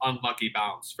unlucky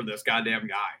bounce for this goddamn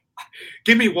guy.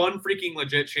 Give me one freaking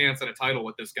legit chance at a title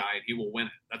with this guy, and he will win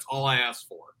it. That's all I asked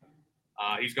for.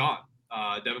 He's gone.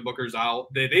 Devin Booker's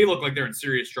out. They look like they're in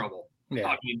serious trouble. Yeah.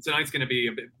 I mean, tonight's going to be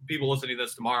people listening to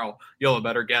this tomorrow. You'll have a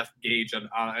better gauge on,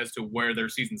 as to where their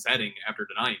season's heading after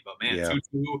tonight. But man,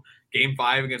 2-2, Game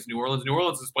 5 against New Orleans. New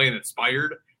Orleans is playing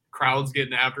inspired. crowds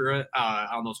getting after it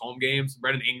on those home games.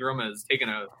 Brandon Ingram has taken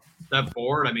a step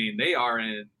forward. I mean, they are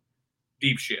in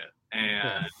deep shit.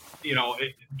 And,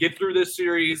 get through this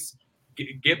series,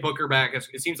 get Booker back.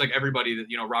 It seems like everybody that,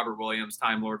 Robert Williams,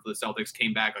 Time Lord for the Celtics,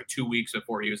 came back like 2 weeks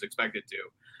before he was expected to.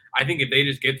 I think if they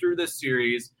just get through this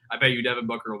series, I bet you Devin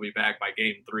Booker will be back by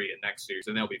game 3 in next series,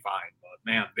 and they'll be fine.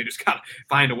 But, man, they just got to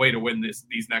find a way to win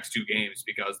these next 2 games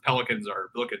because Pelicans are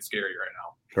looking scary right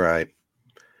now. Right.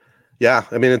 Yeah,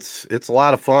 I mean, it's a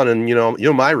lot of fun. And,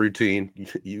 my routine,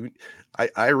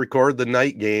 I record the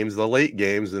night games, the late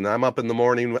games, and I'm up in the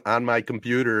morning on my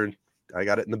computer, and I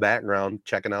got it in the background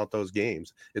checking out those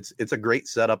games. It's a great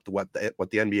setup to what the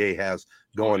NBA has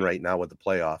going right now with the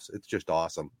playoffs. It's just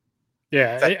awesome.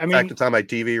 Yeah, in fact, it's on my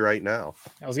TV right now.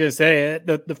 I was gonna say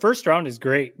the first round is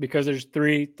great because there's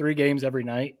three games every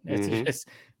night. It's just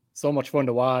so much fun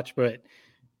to watch. But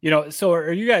so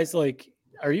are you guys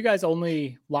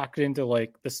only locked into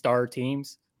like the star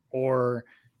teams, or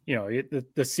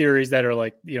the series that are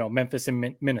like Memphis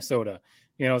and Minnesota,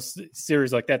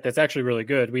 series like that? That's actually really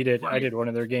good. I did one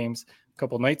of their games a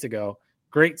couple of nights ago.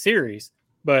 Great series,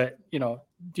 but do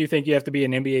you think you have to be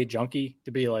an NBA junkie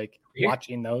to be like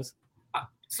watching those?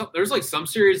 So there's like some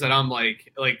series that I'm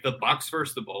like the Bucks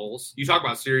versus the Bulls. You talk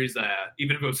about series that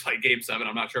even if it was like Game 7,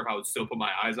 I'm not sure if I would still put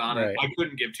my eyes on it. I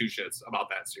couldn't give 2 shits about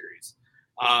that series.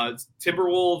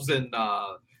 Timberwolves and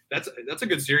that's a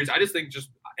good series. I just think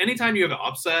just anytime you have an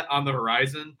upset on the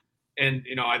horizon, and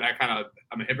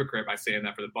I'm a hypocrite by saying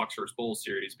that for the Bucks versus Bulls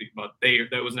series, but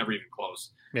that was never even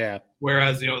close. Yeah.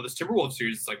 Whereas this Timberwolves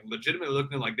series, it's like legitimately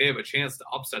looking like they have a chance to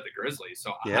upset the Grizzlies.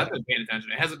 So I've been paying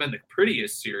attention. It hasn't been the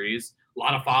prettiest series. A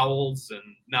lot of fouls and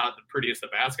not the prettiest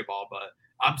of basketball, but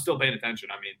I'm still paying attention.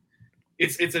 I mean,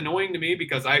 it's annoying to me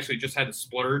because I actually just had to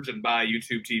splurge and buy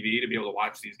YouTube TV to be able to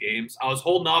watch these games. I was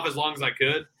holding off as long as I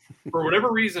could. For whatever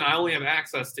reason, I only have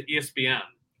access to ESPN.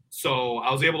 So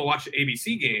I was able to watch the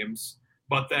ABC games,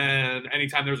 but then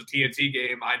anytime there was a TNT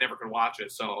game, I never could watch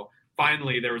it. So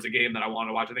finally there was a game that I wanted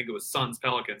to watch. I think it was Suns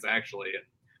Pelicans actually. And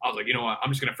I was like, you know what?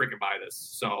 I'm just going to freaking buy this.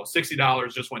 So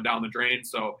 $60 just went down the drain.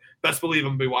 So best believe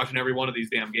I'm going to be watching every one of these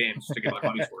damn games to get my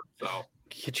money's worth. So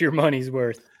get your money's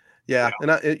worth. Yeah.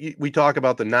 And we talk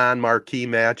about the non-marquee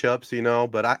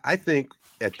matchups, but I think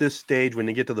at this stage, when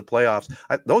you get to the playoffs,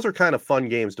 those are kind of fun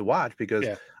games to watch because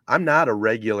I'm not a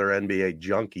regular NBA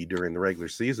junkie during the regular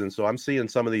season. So I'm seeing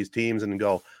some of these teams and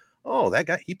go, oh, that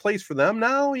guy, he plays for them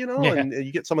now, and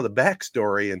you get some of the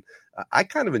backstory. And I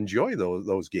kind of enjoy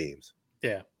those games.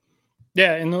 Yeah.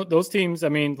 Yeah, and those teams, I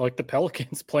mean, like the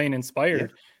Pelicans playing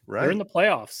inspired. Yeah, right. They're in the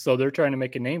playoffs, so they're trying to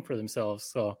make a name for themselves.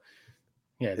 So,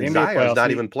 yeah. The Zion's not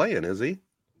even playing, is he?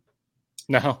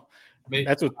 No. Maybe,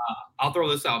 that's what I'll throw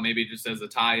this out maybe just as a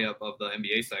tie-up of the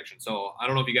NBA section. So, I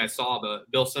don't know if you guys saw the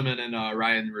Bill Simmons and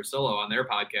Ryan Russillo on their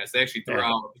podcast. They actually threw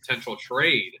out a potential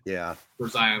trade for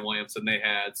Zion Williamson. They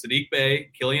had Sadiq Bey,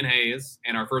 Killian Hayes,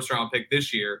 and our first-round pick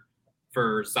this year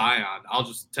for Zion.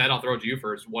 Ted, I'll throw it to you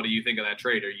first. What do you think of that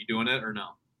trade? Are you doing it or no?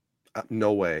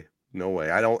 No way.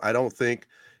 I don't think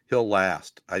he'll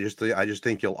last. I just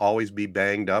think he'll always be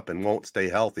banged up and won't stay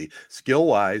healthy. Skill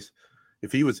wise,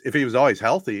 if he was always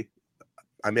healthy,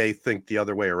 I may think the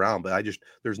other way around, but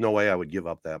there's no way I would give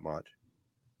up that much.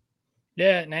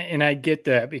 Yeah. And I get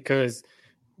that because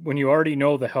when you already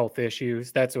know the health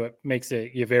issues, that's what makes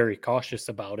you very cautious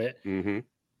about it. Mm-hmm.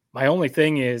 My only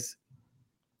thing is,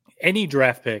 any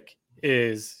draft pick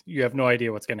is you have no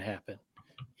idea what's going to happen.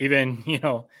 Even,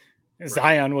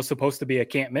 Zion was supposed to be a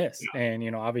can't miss. Yeah.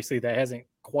 And, obviously that hasn't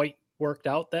quite worked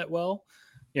out that well,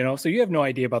 so you have no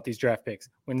idea about these draft picks.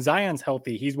 When Zion's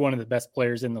healthy, he's one of the best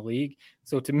players in the league.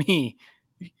 So to me,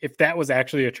 if that was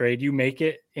actually a trade, you make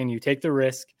it and you take the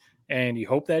risk and you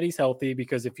hope that he's healthy,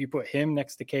 because if you put him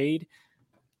next to Cade,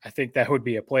 I think that would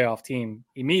be a playoff team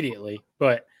immediately.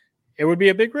 But it would be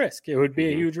a big risk. It would be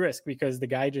a huge risk because the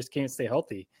guy just can't stay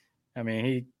healthy. I mean,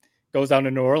 he goes down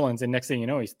to New Orleans and next thing you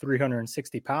know, he's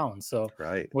 360 pounds. So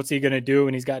what's he going to do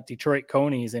when he's got Detroit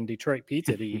Conies and Detroit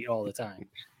pizza to eat all the time?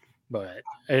 But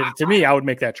to me, I would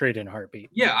make that trade in a heartbeat.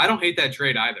 Yeah, I don't hate that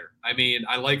trade either. I mean,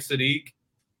 I like Sadiq.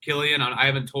 Killian, I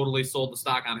haven't totally sold the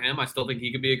stock on him. I still think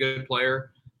he could be a good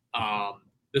player.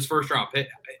 This first round pick,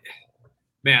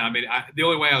 man, I mean, the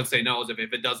only way I would say no is if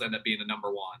it does end up being a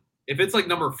number 1. If it's like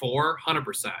number 4,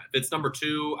 100%. If it's number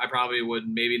 2, I probably would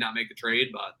maybe not make the trade,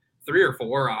 but 3 or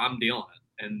 4, I'm dealing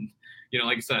it. And,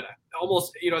 like you said,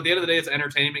 almost, at the end of the day, it's an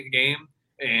entertainment game.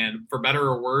 And for better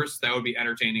or worse, that would be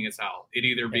entertaining as hell. It'd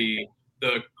either be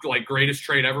the greatest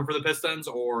trade ever for the Pistons,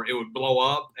 or it would blow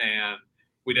up and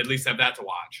we'd at least have that to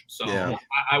watch. So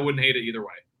I wouldn't hate it either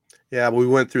way. Yeah, but we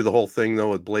went through the whole thing, though,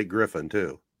 with Blake Griffin,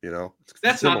 too.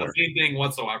 That's similar. not the same thing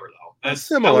whatsoever, though. That's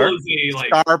similar. That was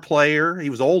a star player. He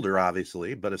was older,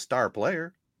 obviously, but a star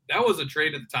player. That was a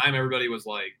trade at the time. Everybody was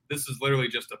like, "This is literally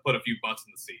just to put a few butts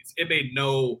in the seats." It made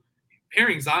no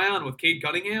pairing Zion with Cade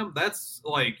Cunningham. That's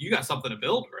like you got something to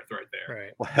build right there.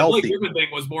 Right. Well, healthy. The Blake Griffin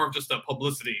thing was more of just a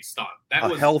publicity stunt. That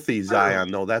was healthy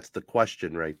Zion, though. That's the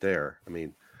question right there. I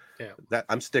mean. Yeah. That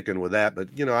I'm sticking with that, but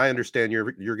I understand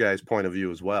your guys' point of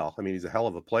view as well. I mean, he's a hell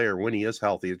of a player when he is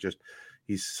healthy. It's just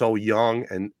he's so young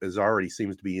and already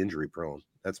seems to be injury prone.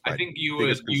 That's I think you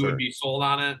would be sold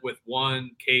on it with one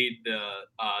Cade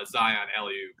Zion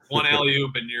alley-oop. One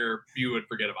alley-oop and you would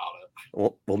forget about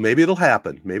it. Well, maybe it'll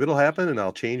happen. And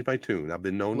I'll change my tune. I've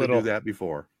been known to do that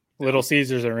before. Little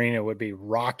Caesars Arena would be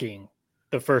rocking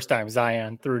the first time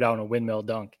Zion threw down a windmill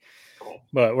dunk.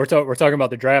 But we're talking about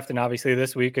the draft, and obviously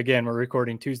this week, again, we're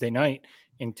recording Tuesday night.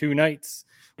 In 2 nights,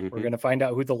 we're going to find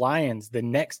out who the Lions, the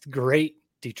next great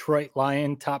Detroit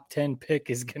Lion top 10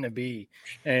 pick is going to be.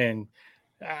 And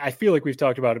I feel like we've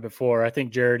talked about it before. I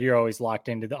think, Jared, you're always locked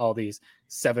into all these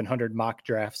 700 mock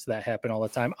drafts that happen all the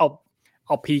time. I'll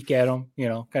peek at them,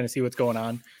 kind of see what's going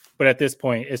on. But at this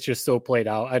point, it's just so played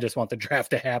out. I just want the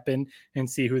draft to happen and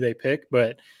see who they pick.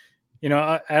 But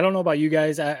I don't know about you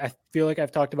guys. I feel like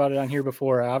I've talked about it on here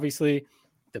before. Obviously,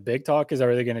 the big talk is,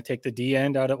 are they going to take the D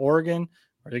end out of Oregon?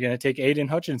 Are they going to take Aiden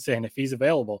Hutchinson if he's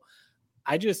available?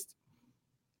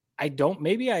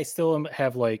 Maybe I still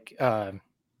have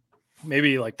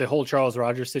maybe like the whole Charles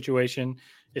Rogers situation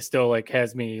is still like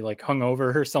has me like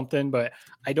hungover or something, but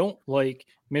I don't like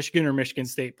Michigan or Michigan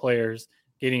State players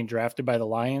getting drafted by the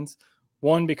Lions.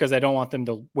 1, because I don't want them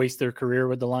to waste their career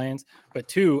with the Lions. But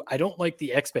 2, I don't like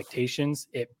the expectations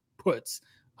it puts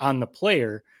on the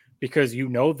player because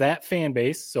that fan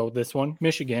base, so this one,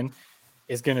 Michigan,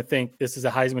 is going to think this is a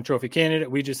Heisman Trophy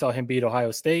candidate. We just saw him beat Ohio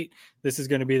State. This is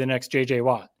going to be the next J.J.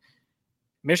 Watt.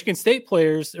 Michigan State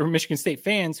players or Michigan State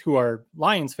fans who are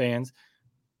Lions fans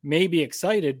may be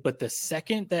excited, but the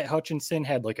second that Hutchinson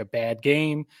had like a bad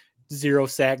game, 0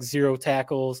 sacks, 0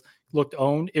 tackles, looked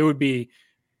owned, it would be,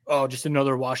 oh, just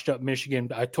another washed up Michigan.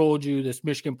 I told you this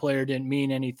Michigan player didn't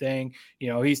mean anything.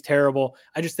 He's terrible.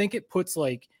 I just think it puts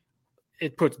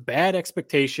bad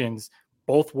expectations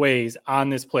both ways on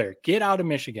this player. Get out of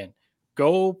Michigan,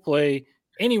 go play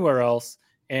anywhere else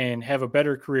and have a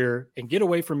better career and get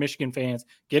away from Michigan fans,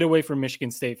 get away from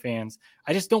Michigan State fans.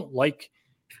 I just don't like,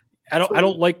 I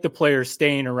don't like the players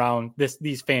staying around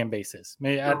these fan bases.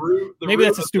 Maybe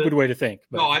that's a stupid way to think.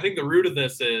 But. No, I think the root of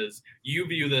this is you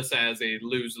view this as a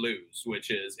lose-lose,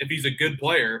 which is if he's a good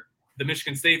player, the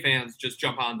Michigan State fans just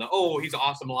jump on he's an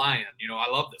awesome Lion.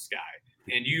 I love this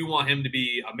guy. And you want him to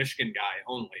be a Michigan guy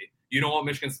only. You don't want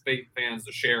Michigan State fans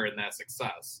to share in that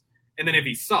success. And then if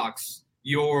he sucks,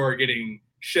 you're getting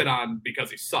shit on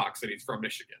because he sucks and he's from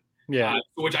Michigan. Yeah,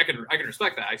 which I can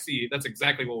respect that. I see that's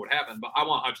exactly what would happen, but I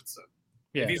want Hutchinson.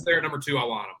 Yeah. If he's there at number 2, I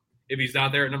want him. If he's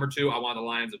not there at number 2, I want the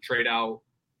Lions to trade out,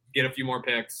 get a few more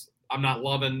picks. I'm not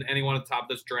loving anyone at the top of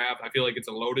this draft. I feel like it's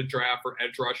a loaded draft for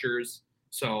edge rushers.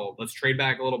 So let's trade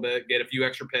back a little bit, get a few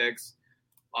extra picks,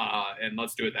 and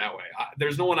let's do it that way.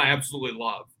 There's no one I absolutely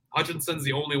love. Hutchinson's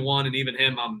the only one, and even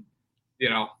him,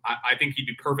 I think he'd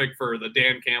be perfect for the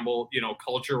Dan Campbell,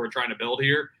 culture we're trying to build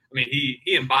here. I mean,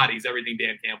 he embodies everything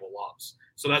Dan Campbell loves.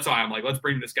 So that's why I'm like, let's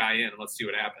bring this guy in and let's see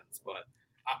what happens. But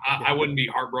I wouldn't be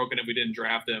heartbroken if we didn't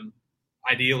draft him.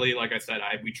 Ideally, like I said,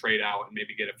 we trade out and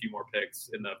maybe get a few more picks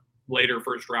in the later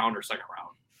first round or second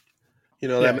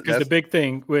round. Because the big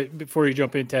thing, before you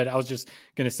jump in, Ted, I was just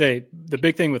going to say, the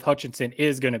big thing with Hutchinson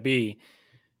is going to be,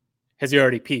 has he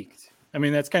already peaked? I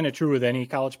mean, that's kind of true with any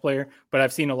college player, but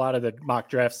I've seen a lot of the mock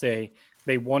drafts say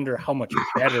they wonder how much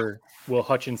better will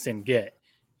Hutchinson get.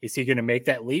 Is he going to make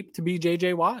that leap to be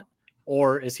J.J. Watt,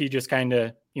 or is he just kind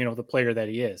of, the player that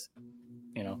he is?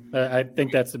 I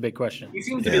think that's the big question. He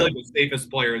seems to be like the safest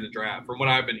player in the draft from what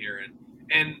I've been hearing.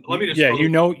 And let me just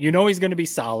he's going to be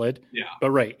solid. Yeah.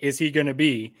 But right, is he going to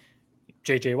be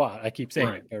J.J. Watt? I keep saying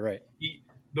it. But right.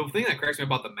 The thing that cracks me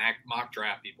about the mock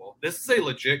draft people, this is a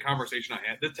legit conversation I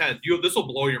had. This will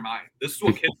blow your mind. This is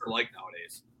what kids are like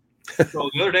nowadays. So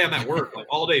the other day I'm at work, like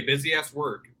all day, busy ass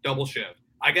work, double shift.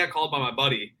 I got called by my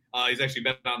buddy. He's actually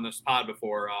been on this pod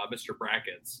before, Mr.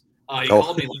 Brackets. He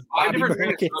called me like 5 different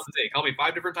times throughout the day. Called me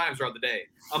 5 different times throughout the day.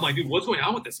 I'm like, dude, what's going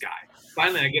on with this guy?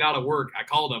 Finally, I get out of work. I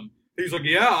called him. He's like,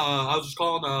 yeah, I was just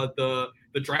calling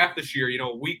the draft this year,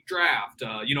 week draft.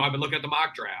 I've been looking at the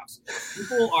mock drafts.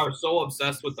 People are so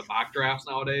obsessed with the mock drafts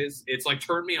nowadays. It's like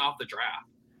turned me off the draft.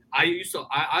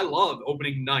 I love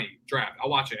opening night draft. I'll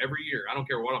watch it every year. I don't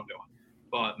care what I'm doing.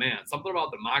 But, man, something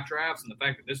about the mock drafts and the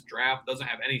fact that this draft doesn't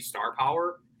have any star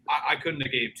power, I couldn't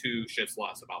have gave two shits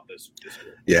less about this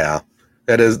year. Yeah.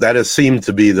 That has seemed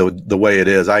to be the way it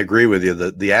is. I agree with you.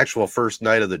 The actual first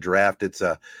night of the draft, it's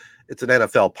an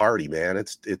NFL party, man.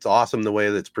 It's awesome the way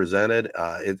that it's presented.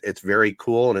 It's very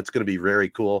cool, and it's going to be very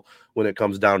cool when it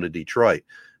comes down to Detroit.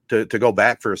 To go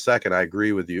back for a second, I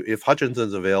agree with you. If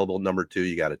Hutchinson's available, number 2,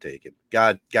 you got to take him.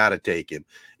 Got to take him.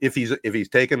 If he's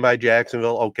taken by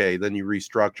Jacksonville, okay, then you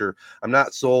restructure. I'm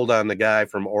not sold on the guy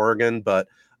from Oregon, but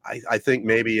I think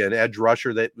maybe an edge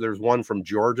rusher. There's one from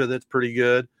Georgia that's pretty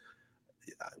good.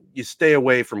 You stay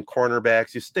away from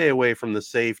cornerbacks. You stay away from the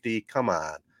safety. Come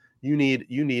on. You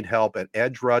need help at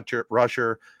edge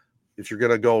rusher. If you're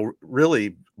going to go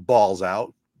really balls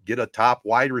out, get a top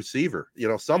wide receiver,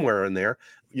 somewhere in there.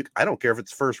 I don't care if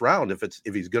it's first round, if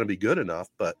he's going to be good enough,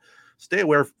 but stay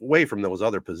away from those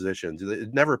other positions.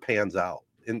 It never pans out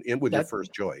with your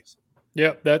first choice.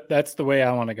 Yep. That's the way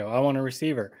I want to go. I want a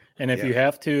receiver. And if you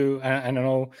have to, I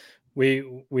know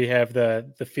we have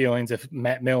the feelings of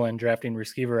Matt Millen drafting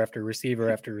receiver after receiver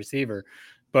after receiver,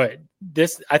 but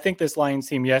I think this Lions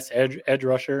team, yes, edge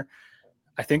rusher.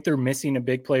 I think they're missing a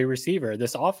big play receiver.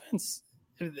 This offense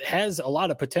has a lot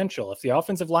of potential. If the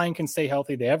offensive line can stay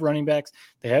healthy, they have running backs,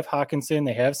 they have Hawkinson,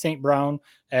 they have St. Brown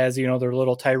as, their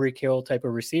little Tyreek Hill type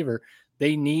of receiver.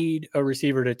 They need a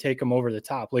receiver to take them over the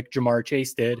top, like Jamar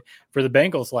Chase did for the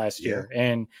Bengals last year.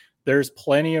 And there's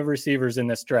plenty of receivers in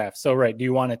this draft. So, right, do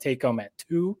you want to take them at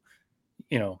 2?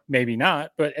 Maybe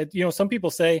not. But, some people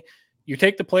say you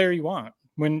take the player you want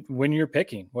when you're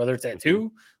picking, whether it's at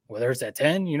 2, whether it's at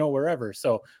 10, wherever.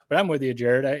 So, but I'm with you,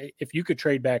 Jared. If you could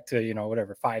trade back to,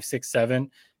 whatever, 5, 6,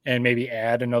 7, and maybe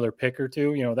add another pick or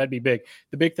 2, that'd be big.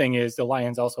 The big thing is the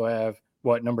Lions also have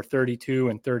number 32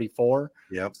 and 34.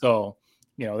 Yep. So,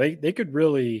 they could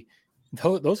really,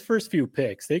 those first few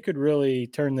picks, they could really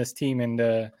turn this team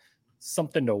into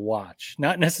something to watch.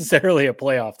 Not necessarily a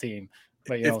playoff team,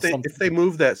 but if they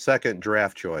move that second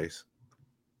draft choice,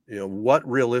 what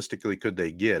realistically could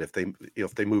they get if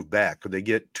they move back? Could they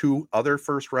get 2 other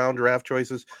first round draft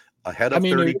choices ahead of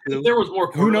 32? If there was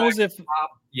more, who knows if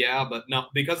yeah, but no,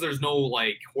 because there's no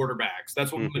quarterbacks.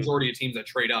 That's what the majority of teams that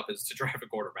trade up is to draft a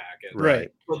quarterback. And, right.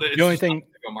 So the only thing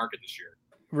go market this year.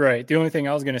 Right. The only thing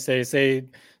I was going to say is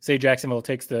say Jacksonville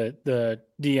takes the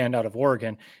D end out of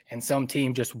Oregon and some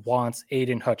team just wants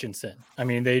Aiden Hutchinson. I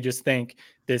mean, they just think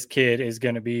this kid is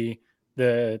going to be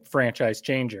the franchise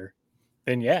changer.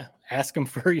 Then ask him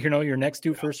for, your next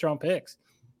 2 first round picks.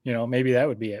 Maybe that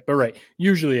would be it. But right.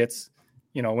 Usually it's,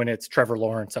 when it's Trevor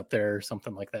Lawrence up there or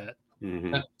something like that.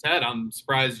 Mm-hmm. Ted, I'm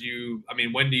surprised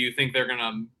when do you think they're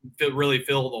going to really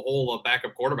fill the hole of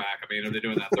backup quarterback? I mean, are they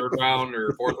doing that 3rd round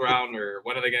or 4th round, or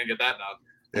when are they going to get that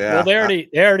done? Yeah. Well,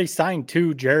 they already signed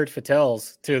 2 Jared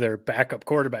Fattels to their backup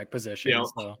quarterback position.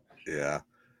 So. Yeah.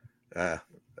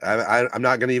 I'm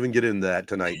not going to even get into that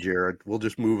tonight, Jared. We'll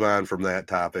just move on from that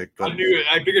topic. But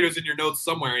I figured it was in your notes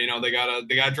somewhere. They got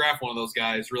to draft one of those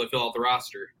guys, really fill out the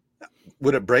roster.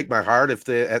 Would it break my heart if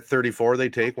at 34 they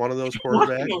take one of those quarterbacks?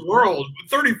 What in the world?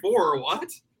 34?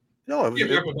 What? No,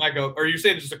 or you're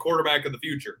saying just a quarterback of the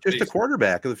future? Just basically. A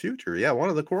quarterback of the future. Yeah, one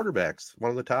of the quarterbacks,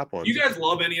 one of the top ones. You guys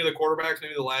love any of the quarterbacks? Do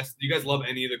you guys love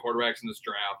any of the quarterbacks in this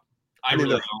draft? I really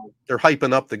don't. They're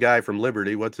hyping up the guy from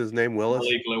Liberty. What's his name? Willis?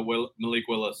 Malik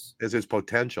Willis. Is his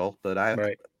potential, but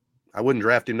I wouldn't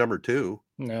draft him number 2.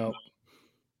 No.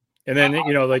 And then,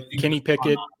 Kenny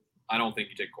Pickett. I don't think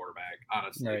you take quarterback,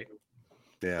 honestly. Right.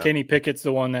 Yeah. Kenny Pickett's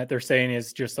the one that they're saying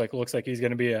is just looks like he's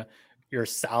going to be your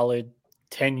solid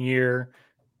 10-year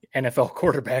NFL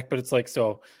quarterback. But it's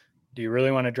so do you really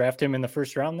want to draft him in the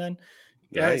first round then?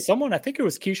 Yeah. Right. Someone, I think it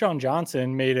was Keyshawn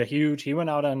Johnson, he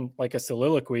went out on a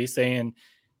soliloquy saying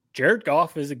Jared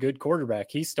Goff is a good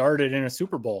quarterback. He started in a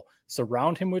Super Bowl.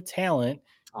 Surround him with talent.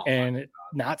 And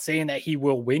not saying that he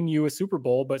will win you a Super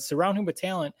Bowl, but surround him with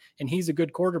talent, and he's a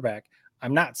good quarterback.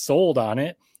 I'm not sold on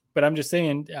it, but I'm just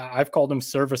saying I've called him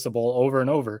serviceable over and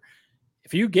over.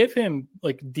 If you give him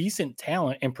decent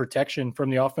talent and protection from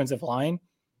the offensive line,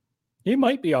 he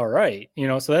might be all right.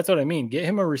 So that's what I mean. Get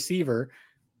him a receiver.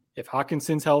 If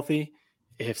Hawkinson's healthy,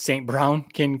 if St. Brown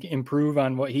can improve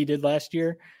on what he did last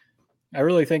year, I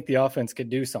really think the offense could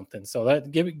do something. So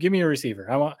give me a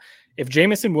receiver. If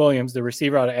Jamison Williams, the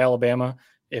receiver out of Alabama,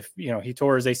 if he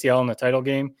tore his ACL in the title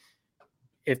game,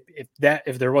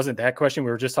 if there wasn't that question,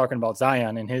 we were just talking about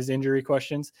Zion and his injury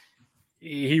questions,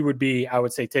 he would be, I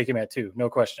would say, take him at 2, no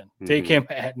question. Mm-hmm. Take him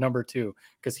at number 2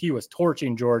 because he was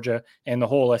torching Georgia and the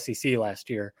whole SEC last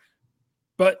year,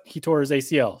 but he tore his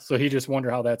ACL, so he just wonder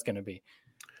how that's going to be.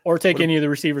 Or take any of the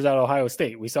receivers out of Ohio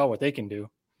State. We saw what they can do.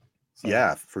 So.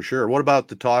 Yeah, for sure. What about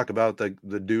the talk about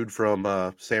the dude from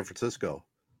San Francisco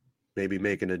maybe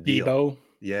making a deal? Debo.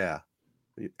 Yeah.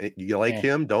 You like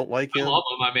him? Don't like him? I love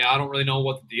him. I mean, I don't really know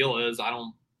what the deal is.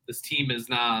 This team is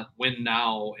not win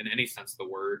now in any sense of the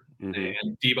word. Mm-hmm.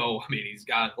 And Debo, I mean, he's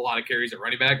got a lot of carries at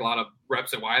running back, a lot of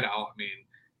reps at wideout. I mean,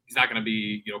 he's not going to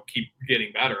be, keep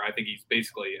getting better. I think he's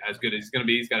basically as good as he's going to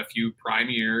be. He's got a few prime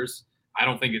years. I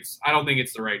don't think it's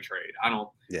the right trade.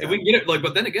 If we can get it,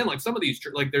 but then again, some of these,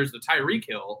 there's the Tyreek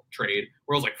Hill trade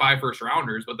where it was 5 first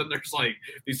rounders, but then there's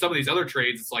some of these other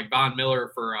trades. It's like Von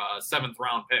Miller for a 7th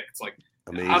round pick. It's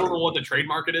amazing. I don't know what the trade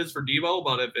market is for Debo,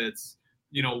 but if it's,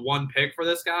 1 pick for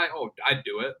this guy, I'd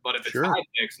do it. But if it's 5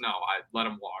 picks, no, I'd let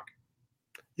him walk.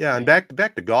 Yeah, and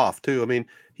back to Goff too. I mean,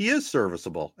 he is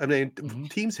serviceable. I mean,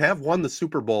 teams have won the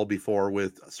Super Bowl before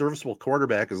with a serviceable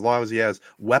quarterback as long as he has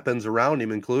weapons around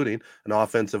him, including an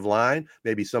offensive line,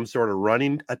 maybe some sort of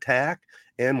running attack,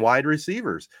 and wide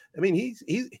receivers. I mean, he's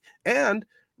and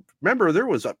remember there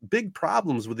was big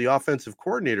problems with the offensive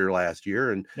coordinator last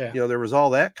year, and there was all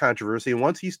that controversy. And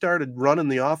once he started running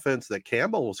the offense that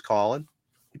Campbell was calling,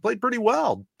 he played pretty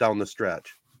well down the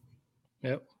stretch.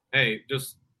 Yep. Hey,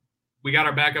 we got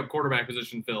our backup quarterback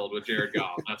position filled with Jared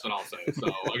Goff. That's what I'll say.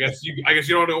 So I guess you don't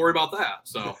have to worry about that.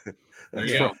 So there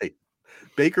you go. Right.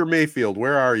 Baker Mayfield,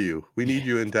 where are you? We need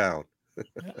you in town.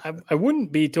 I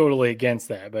wouldn't be totally against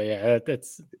that, but yeah,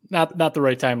 that's not the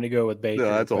right time to go with Baker.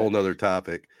 No, that's a whole nother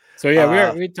topic. So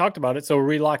yeah, we talked about it. So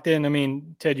we locked in. I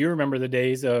mean, Ted, you remember the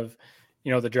days of,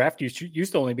 the draft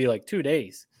used to only be 2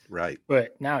 days. Right.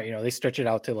 But now, they stretch it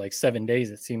out to 7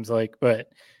 days, it seems like. But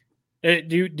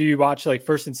do you watch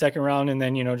first and second round and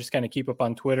then, just kind of keep up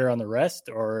on Twitter on the rest,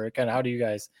 or kind of how do you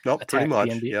guys attack pretty much.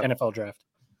 The NFL draft?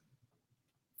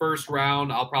 First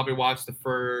round, I'll probably watch the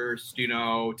first,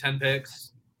 10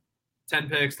 picks, 10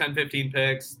 picks, 10, 15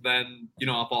 picks. Then,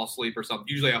 I'll fall asleep or something.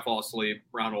 Usually I fall asleep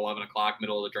around 11 o'clock,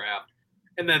 middle of the draft.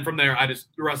 And then from there,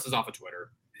 the rest is off of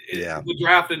Twitter. The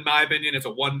draft, in my opinion, it's a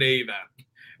 1-day event.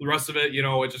 The rest of it,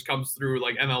 it just comes through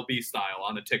MLB style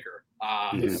on the ticker.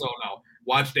 So no,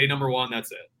 watch day number 1.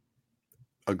 That's it.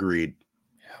 Agreed.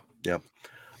 Yeah.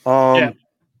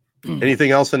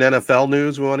 Anything else in NFL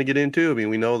news we want to get into? I mean,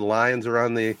 we know the Lions are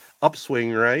on the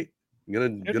upswing, right?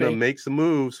 Gonna make some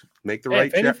moves, make the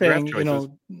right draft choices.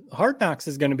 Hard Knocks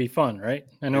is going to be fun, right?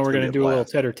 I know we're going to do a little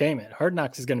entertainment. Hard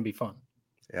Knocks is going to be fun.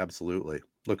 Absolutely.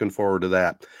 Looking forward to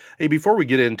that. Hey, before we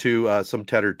get into some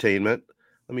entertainment,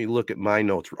 let me look at my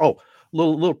notes. Oh,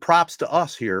 little props to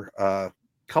us here.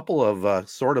 Couple of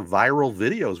sort of viral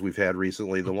videos we've had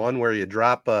recently. The one where you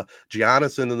drop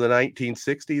Giannis into the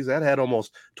 1960s, that had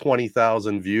almost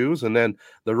 20,000 views. And then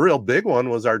the real big one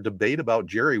was our debate about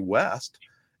Jerry West.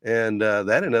 And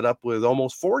that ended up with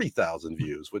almost 40,000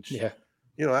 views, which,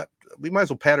 we might as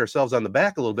well pat ourselves on the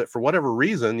back a little bit. For whatever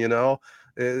reason,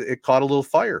 it caught a little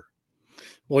fire.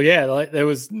 Well, yeah, that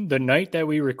was the night that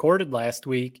we recorded last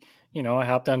week. I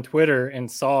hopped on Twitter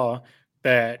and saw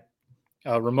that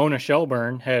Ramona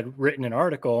Shelburne had written an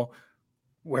article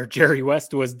where Jerry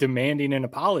West was demanding an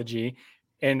apology.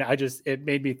 And it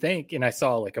made me think, and I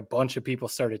saw a bunch of people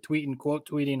started tweeting, quote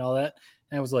tweeting, all that.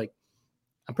 And I was like,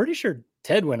 I'm pretty sure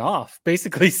Ted went off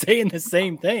basically saying the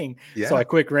same thing. Yeah. So I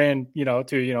quick ran, we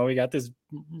got this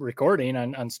recording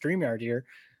on StreamYard here.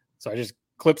 So I just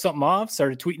clipped something off,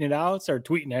 started tweeting it out,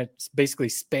 basically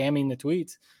spamming the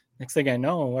tweets. Next thing I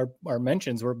know, our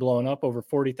mentions were blowing up over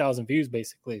 40,000 views,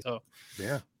 basically. So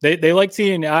yeah, they like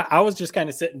seeing. I was just kind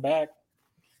of sitting back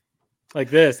like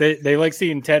this. They like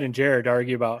seeing Ted and Jared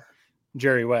argue about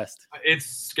Jerry West. It's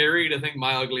scary to think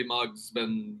My Ugly Mug's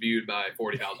been viewed by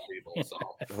 40,000 people. So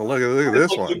well, look at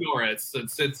this one. Ignore it.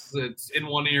 It's in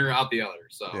one ear, out the other.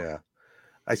 So yeah,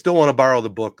 I still want to borrow the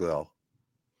book though.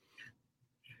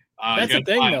 That's the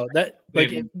thing, though. That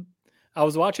I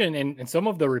was watching and some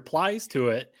of the replies to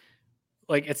it.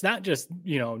 It's not just,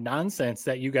 nonsense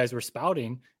that you guys were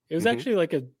spouting. It was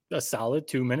actually a solid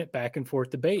 2-minute back and forth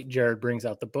debate. Jared brings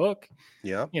out the book.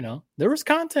 Yeah. There was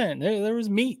content. There was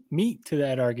meat to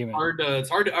that argument. It's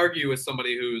hard to argue with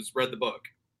somebody who's read the book.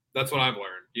 That's what I've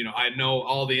learned. I know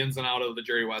all the ins and outs of the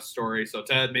Jerry West story. So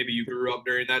Ted, maybe you grew up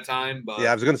during that time, but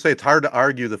yeah, I was going to say, it's hard to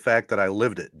argue the fact that I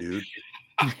lived it, dude.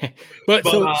 but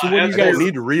so what do you guys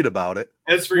need to read about it?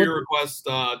 As for your request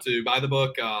to buy the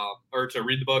book or to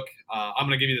read the book, I'm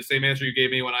going to give you the same answer you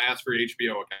gave me when I asked for your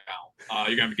HBO account.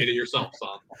 You're going to get it yourself,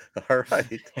 son. All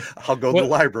right, I'll go to the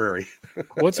library.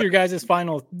 What's your guys'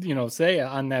 final, say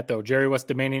on that though? Jerry West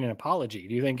demanding an apology.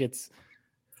 Do you think it's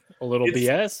a little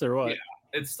BS or what? Yeah,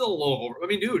 it's still a little over. I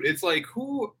mean, dude, it's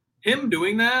him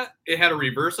doing that, it had a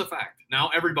reverse effect. Now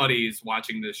everybody's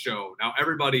watching this show. Now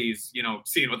everybody's,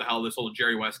 seeing what the hell this whole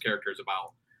Jerry West character is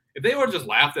about. If they would have just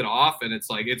laughed it off and it's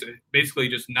basically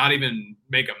just not even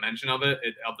make a mention of it,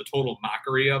 of the total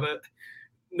mockery of it,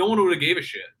 no one would have gave a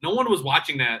shit. No one was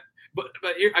watching that. But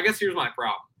I guess here's my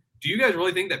problem. Do you guys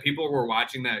really think that people were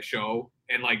watching that show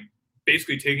and like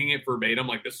basically taking it verbatim,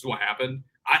 like this is what happened?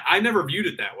 I never viewed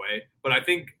it that way, but I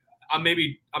think I'm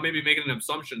maybe making an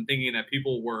assumption thinking that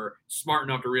people were smart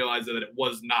enough to realize that it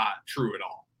was not true at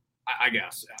all. I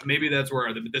guess maybe that's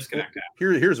where the disconnect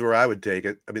happened. Here's where I would take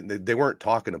it. I mean, they weren't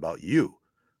talking about you,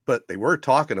 but they were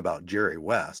talking about Jerry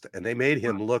West, and they made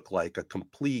him look like a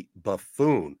complete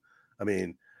buffoon. I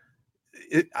mean,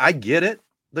 I get it.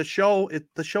 The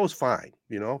show's fine.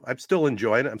 You know, I'm still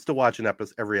enjoying it. I'm still watching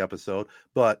every episode.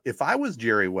 But if I was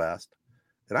Jerry West,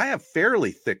 and I have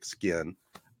fairly thick skin,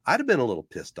 I'd have been a little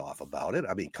pissed off about it.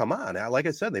 I mean, come on. Like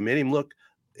I said, they made him look.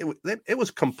 It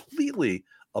was completely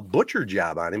a butcher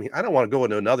job on him. I don't want to go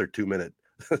into another 2-minute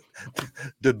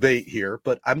debate here,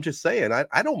 but I'm just saying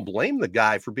I don't blame the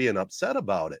guy for being upset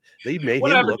about it. They made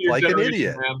him look like an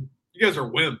idiot. Man? You guys are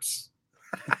wimps.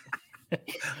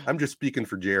 I'm just speaking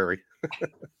for Jerry.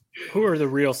 Who are the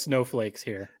real snowflakes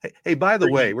here? Hey, by the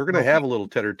way, we're going to have a little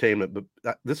entertainment,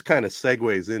 but this kind of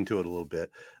segues into it a little bit.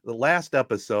 The last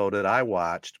episode that I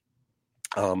watched,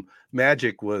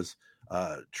 Magic was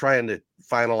trying to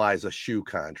finalize a shoe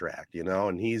contract, you know,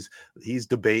 and he's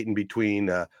debating between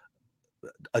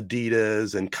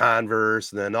Adidas and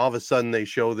Converse, and then all of a sudden they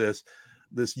show this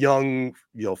young,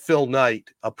 you know, Phil Knight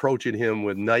approaching him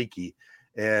with Nike.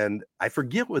 And I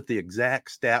forget what the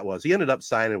exact stat was. He ended up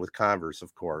signing with Converse,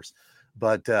 of course.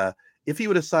 But if he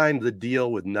would have signed the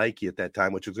deal with Nike at that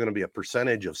time, which was going to be a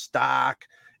percentage of stock,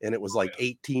 and it was like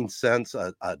 18 cents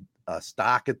a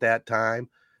stock at that time,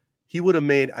 he would have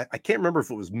made, I can't remember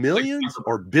if it was millions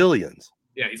or billions.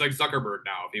 Yeah, he's like Zuckerberg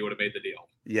now if he would have made the deal.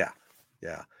 Yeah.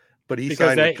 But he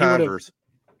signed with Converse.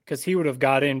 Because he would have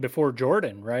got in before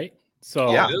Jordan, right?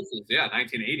 So this is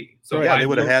 1980. So yeah, he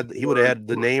would have had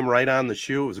the name right on the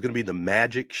shoe. It was going to be the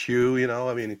Magic shoe. You know,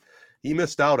 I mean, he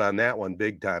missed out on that one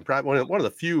big time. Probably one of the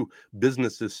few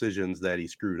business decisions that he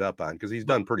screwed up on, because he's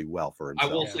done pretty well for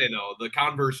himself. I will say though, the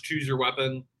Converse Choose Your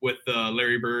Weapon with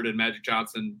Larry Bird and Magic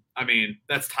Johnson. I mean,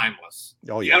 that's timeless.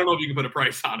 Oh yeah. I don't know if you can put a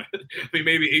price on it. I mean,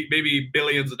 maybe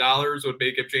billions of dollars would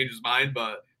make him change his mind,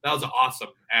 but that was an awesome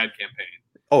ad campaign.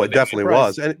 Oh, it definitely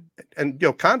was. And you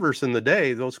know, Converse in the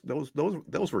day, those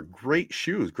were great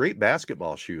shoes, great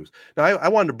basketball shoes. Now I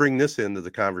wanted to bring this into the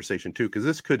conversation too, because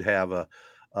this could have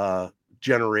a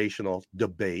generational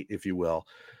debate, if you will.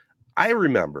 I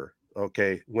remember,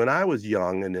 okay, when I was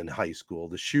young and in high school,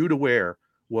 the shoe to wear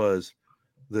was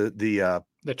the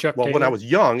Chuck Taylor. When I was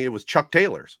young, it was Chuck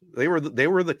Taylors. They were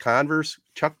the Converse.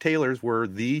 Chuck Taylors were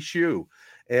the shoe.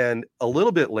 And a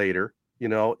little bit later, you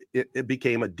know, it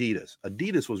became Adidas.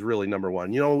 Adidas was really number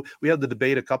one. You know, we had the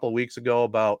debate a couple of weeks ago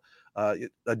about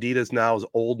Adidas now is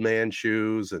old man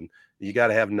shoes and you got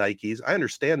to have Nikes. I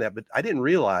understand that, but I didn't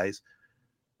realize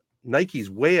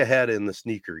Nike's way ahead in the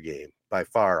sneaker game by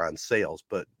far on sales.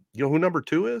 But you know who number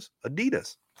two is?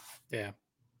 Adidas. Yeah.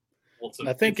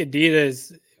 I think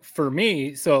Adidas, for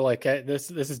me, so like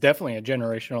this is definitely a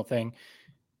generational thing.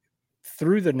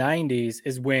 Through the 90s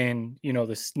is when, you know,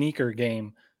 the sneaker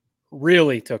game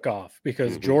really took off,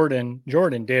 because Jordan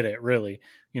did it really.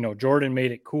 You know, Jordan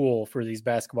made it cool for these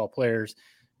basketball players,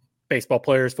 baseball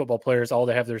players, football players, all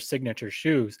to have their signature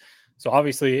shoes. So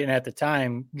obviously, and at the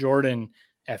time, Jordan,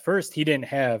 at first, he didn't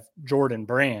have Jordan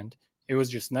brand. It was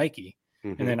just Nike.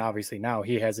 And then obviously now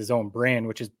he has his own brand,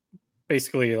 which is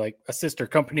basically like a sister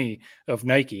company of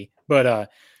Nike. But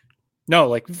no,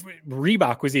 like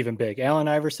Reebok was even big. Allen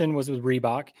Iverson was with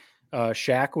Reebok.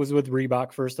 Shaq was with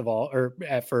Reebok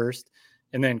at first,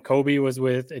 and then Kobe was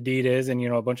with Adidas, and, you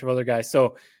know, a bunch of other guys.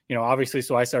 So, you know, obviously,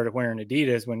 so I started wearing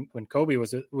Adidas when Kobe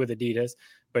was with Adidas,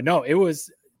 but no, it was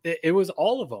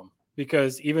all of them,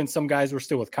 because even some guys were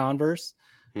still with Converse.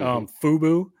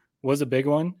 Fubu was a big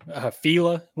one.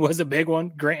 Fila was a big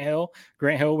one. Grant Hill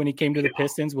when he came to the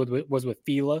Pistons was with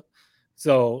Fila.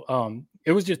 So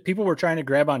it was just, people were trying to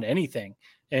grab onto anything,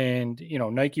 and, you know,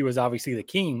 Nike was obviously the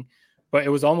king. But it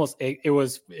was almost,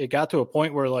 it got to a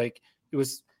point where like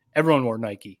everyone wore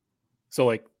Nike. So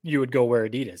like you would go wear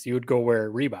Adidas, you would go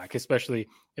wear Reebok, especially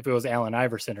if it was Allen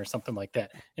Iverson or something like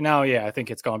that. And now, yeah, I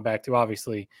think it's gone back to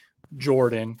obviously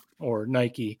Jordan or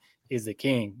Nike is the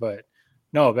king. But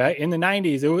no, back in the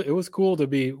 90s, it was cool to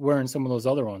be wearing some of those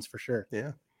other ones for sure.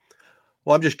 Yeah.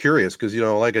 Well, I'm just curious because, you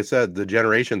know, like I said, the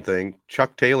generation thing,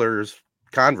 Chuck Taylor's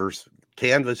Converse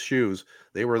canvas shoes,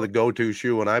 they were the go-to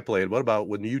shoe when I played. What about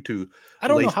when you two? I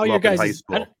don't know how your guys.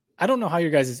 I don't know how your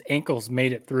guys' ankles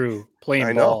made it through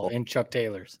playing ball in Chuck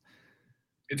Taylors.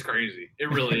 It's crazy. It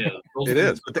really is. It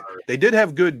is. But they did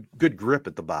have good grip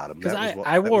at the bottom. Because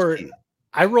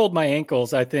I rolled my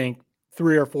ankles, I think,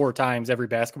 3 or 4 times every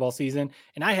basketball season.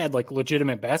 And I had like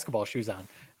legitimate basketball shoes on,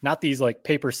 not these like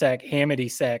paper sack, Hamity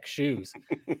sack shoes.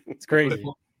 It's crazy.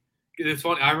 It's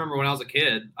funny. I remember when I was a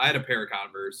kid, I had a pair of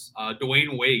Converse.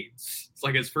 Dwayne Wade's. It's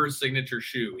like his first signature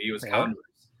shoe. He was Converse.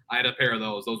 I had a pair of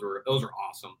those. Those were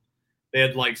awesome. They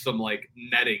had like some like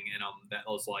netting in them that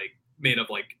was like made of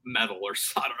like metal or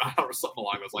something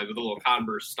along those lines with a little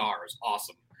Converse star. It was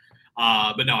awesome.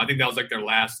 But no, I think that was like their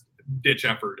last ditch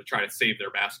effort to try to save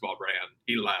their basketball brand.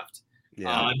 He left.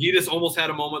 Yeah. He just almost had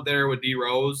a moment there with D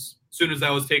Rose. As soon as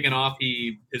that was taken off,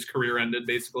 his career ended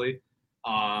basically.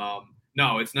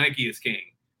 No, it's Nike is king.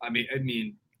 I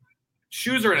mean,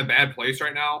 shoes are in a bad place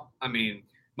right now. I mean,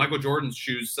 Michael Jordan's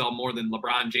shoes sell more than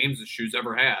LeBron James's shoes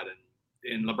ever had,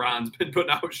 and LeBron's been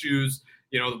putting out shoes,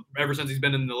 ever since he's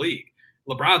been in the league.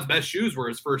 LeBron's best shoes were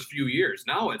his first few years.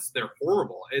 Now they're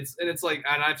horrible. It's like,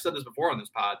 and I've said this before on this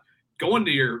pod, go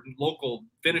into your local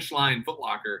Finish Line Foot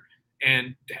Locker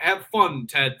and have fun,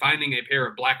 Ted, finding a pair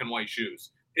of black and white shoes.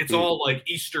 It's all like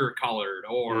Easter colored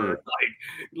or like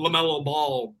LaMelo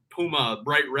Ball, Puma,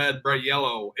 bright red, bright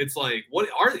yellow. It's like, what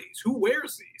are these? Who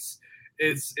wears these?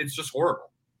 It's just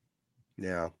horrible.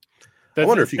 Yeah. That's I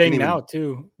wonder if you can now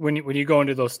too. When you go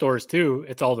into those stores too,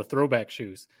 it's all the throwback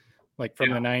shoes, like from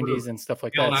the 90s and stuff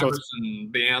like that. So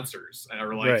the answers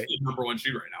are like the number one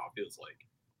shoe right now. It feels like.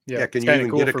 Yeah. Can you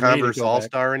even get a Converse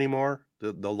All-Star anymore?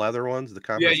 The leather ones, the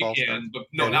Converse All-Star? Yeah, you can, but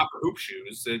no, not for hoop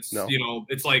shoes. It's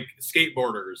it's like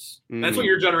skateboarders. That's what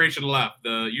your generation left.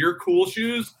 Your cool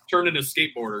shoes turned into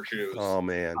skateboarder shoes. Oh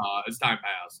man, as time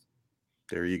passed.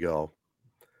 There you go.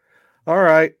 All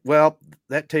right. Well,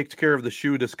 that takes care of the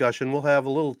shoe discussion. We'll have a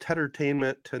little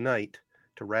Tedtertainment tonight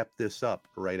to wrap this up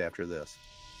right after this.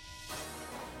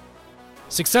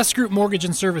 Success Group Mortgage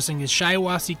and Servicing is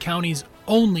Shiawassee County's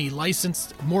only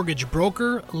licensed mortgage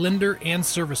broker, lender, and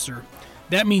servicer.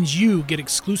 That means you get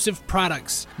exclusive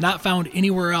products not found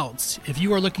anywhere else. If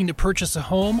you are looking to purchase a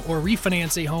home or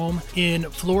refinance a home in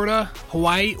Florida,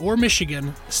 Hawaii, or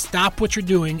Michigan, stop what you're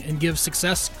doing and give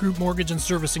Success Group Mortgage and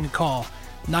Servicing a call.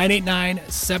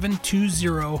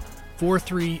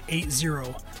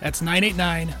 989-720-4380. That's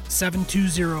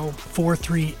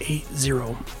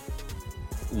 989-720-4380.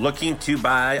 Looking to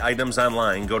buy items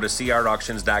online? Go to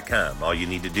crauctions.com. All you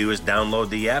need to do is download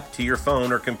the app to your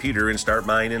phone or computer and start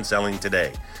buying and selling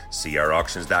today.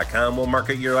 crauctions.com will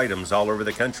market your items all over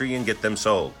the country and get them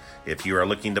sold. If you are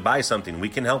looking to buy something, we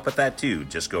can help with that too.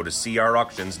 Just go to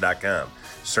crauctions.com.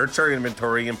 Search our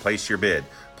inventory and place your bid.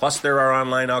 Plus, there are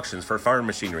online auctions for farm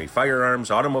machinery,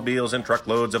 firearms, automobiles, and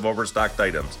truckloads of overstocked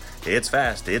items. It's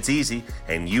fast, it's easy,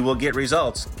 and you will get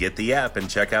results. Get the app and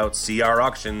check out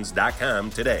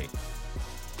crauctions.com today.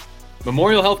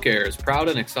 Memorial Healthcare is proud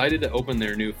and excited to open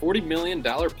their new $40 million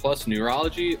plus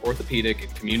neurology, orthopedic,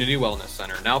 and community wellness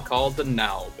center, now called the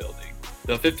Now Building.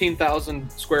 The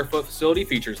 15,000 square foot facility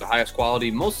features the highest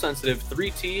quality, most sensitive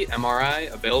 3T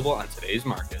MRI available on today's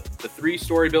market. The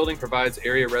 3-story building provides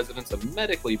area residents a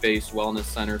medically based wellness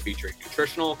center featuring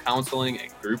nutritional, counseling,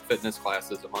 and group fitness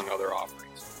classes, among other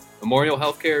offerings. Memorial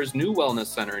Healthcare's new wellness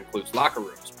center includes locker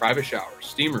rooms, private showers,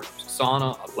 steam rooms,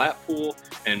 sauna, a lap pool,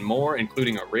 and more,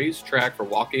 including a raised track for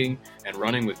walking and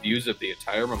running with views of the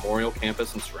entire Memorial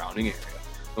campus and surrounding area.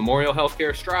 Memorial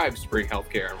Healthcare strives to bring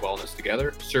healthcare and wellness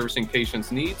together, servicing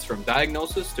patients' needs from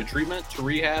diagnosis to treatment to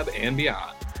rehab and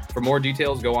beyond. For more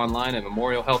details, go online at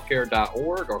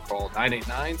memorialhealthcare.org or call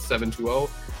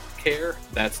 989-720-CARE.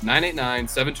 That's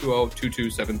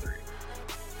 989-720-2273.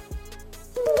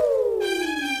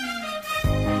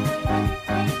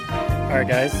 All right,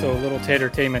 guys, so a little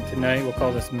Tatertainment tonight. We'll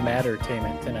call this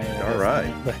Mattertainment tonight. All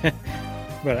right.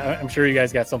 But I'm sure you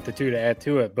guys got something, too, to add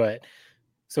to it. But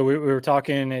so we were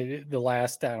talking the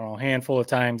last, handful of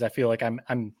times. I feel like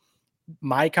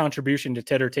my contribution to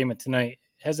Tatertainment tonight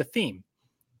has a theme.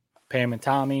 Pam and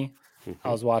Tommy.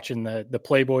 I was watching the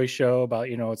Playboy show about,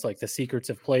 it's like the secrets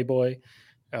of Playboy,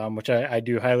 which I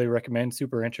do highly recommend.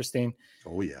 Super interesting.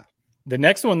 Oh, yeah. The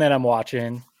next one that I'm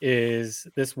watching is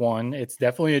this one. It's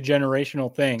definitely a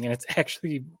generational thing, and it's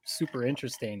actually super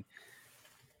interesting.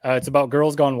 It's about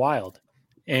Girls Gone Wild.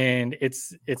 And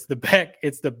it's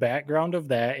the background of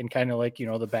that and kind of like, the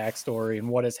backstory and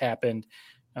what has happened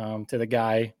to the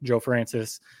guy, Joe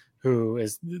Francis, who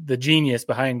is the genius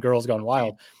behind Girls Gone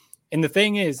Wild. And the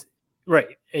thing is, right,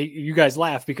 you guys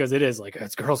laugh because it is like,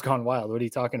 it's Girls Gone Wild. What are you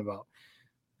talking about?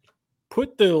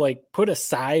 Put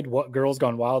aside what Girls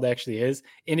Gone Wild actually is.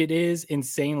 And it is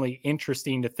insanely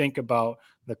interesting to think about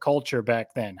the culture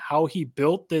back then, how he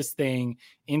built this thing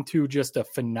into just a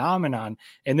phenomenon.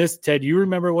 And this, Ted, you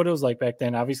remember what it was like back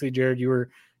then. Obviously, Jared, you were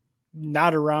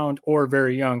not around or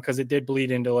very young because it did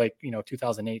bleed into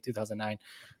 2008, 2009.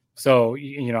 So,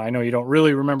 I know you don't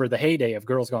really remember the heyday of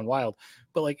Girls Gone Wild,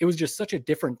 but like, it was just such a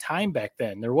different time back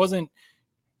then. There wasn't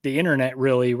the internet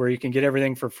really where you can get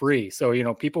everything for free.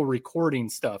 So, people recording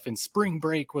stuff, and Spring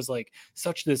Break was like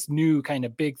such this new kind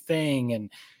of big thing. And,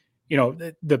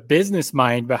 the business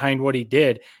mind behind what he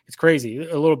did, it's crazy.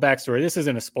 A little backstory. This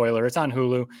isn't a spoiler. It's on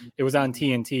Hulu. It was on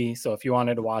TNT. So if you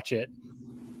wanted to watch it,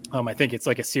 I think it's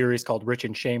like a series called Rich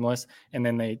and Shameless. And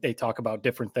then they talk about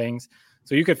different things.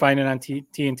 So you could find it on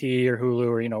TNT or Hulu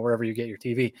or, wherever you get your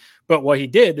TV. But what he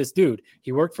did, this dude,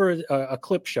 he worked for a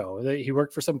clip show. He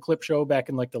worked for some clip show back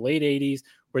in like the late 80s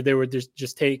where they would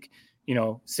just take,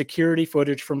 security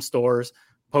footage from stores,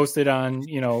 post it on,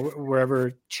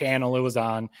 wherever channel it was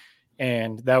on.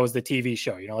 And that was the TV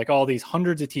show, like all these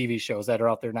hundreds of TV shows that are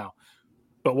out there now.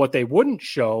 But what they wouldn't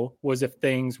show was if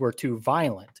things were too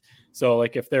violent. So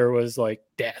like if there was like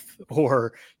death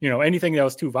or, anything that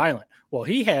was too violent. Well,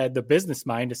 he had the business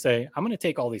mind to say, I'm going to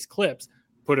take all these clips,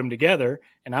 put them together,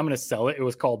 and I'm going to sell it. It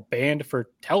was called Banned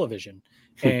for Television.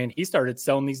 And he started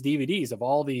selling these DVDs of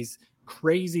all these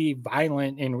crazy,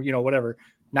 violent, and, whatever,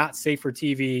 not safe for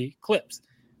TV clips.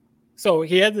 So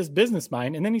he had this business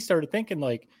mind. And then he started thinking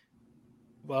like,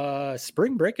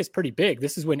 Spring Break is pretty big.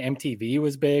 This is when MTV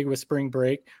was big with Spring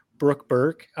Break. Brooke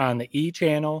Burke on the E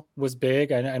channel was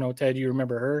big. I know, Ted, you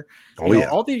remember her. Yeah.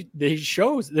 All these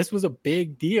shows, this was a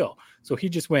big deal. So he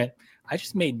just went, I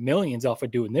just made millions off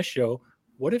of doing this show.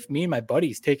 What if me and my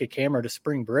buddies take a camera to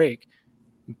Spring Break,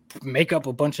 make up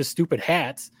a bunch of stupid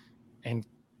hats, and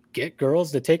get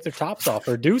girls to take their tops off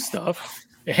or do stuff?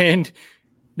 And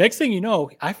next thing you know,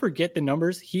 I forget the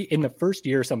numbers. In the first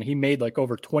year or something, he made like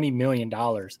over $20 million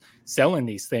selling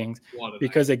these things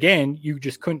because, again, you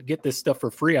just couldn't get this stuff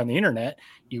for free on the internet.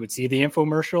 You would see the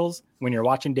infomercials when you're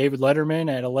watching David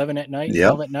Letterman at 11 at night,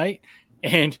 12 at night.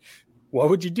 And what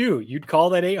would you do? You'd call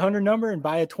that 800 number and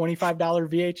buy a $25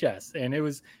 VHS. And it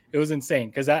was insane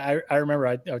because I remember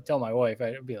I would tell my wife,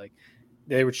 I'd be like,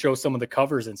 they would show some of the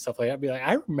covers and stuff like that. I'd be like,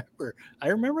 I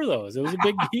remember those. It was a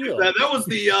big deal. that was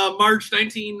the March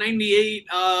 1998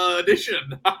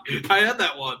 edition. I had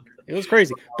that one. It was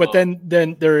crazy. But then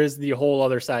there is the whole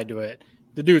other side to it.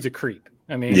 The dude's a creep.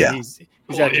 I mean, he's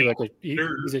actually like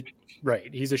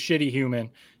he's a shitty human,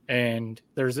 and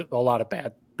there's a lot of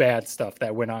bad stuff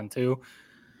that went on too.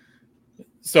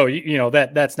 So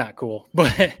that's not cool.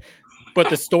 But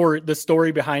the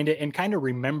story behind it and kind of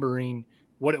remembering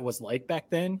what it was like back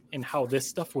then and how this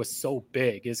stuff was so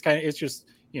big it's just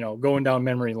going down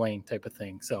memory lane type of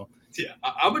thing. So yeah,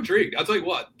 I'm intrigued. I'll tell you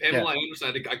what, Pamela, I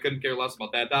understand. I couldn't care less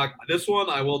about that doc. This one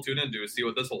I will tune into to see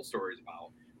what this whole story is about.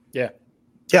 Yeah,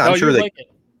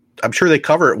 I'm sure they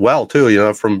cover it well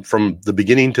too, from the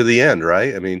beginning to the end,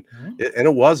 right? I mean, and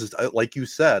it was, like you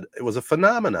said, it was a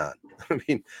phenomenon. I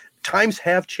mean, times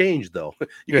have changed though.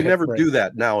 You can never do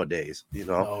that nowadays,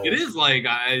 No. It is like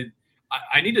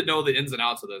I need to know the ins and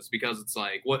outs of this because it's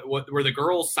like, what were the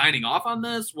girls signing off on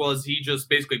this? Was he just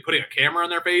basically putting a camera on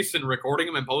their face and recording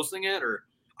them and posting it? Or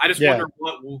I just wonder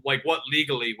what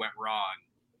legally went wrong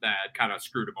that kind of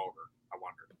screwed him over. I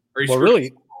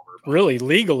wonder. Really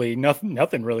legally,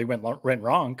 nothing really went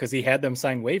wrong because he had them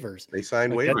sign waivers. They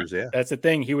signed waivers. That's the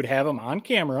thing. He would have them on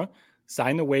camera,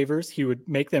 sign the waivers. He would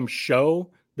make them show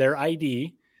their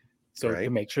ID to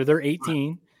make sure they're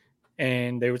 18.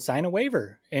 And they would sign a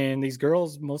waiver. And these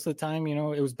girls, most of the time,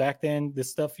 it was back then,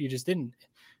 this stuff you just didn't.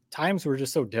 Times were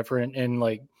just so different. And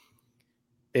like,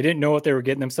 they didn't know what they were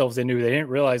getting themselves into. They didn't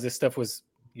realize this stuff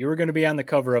you were going to be on the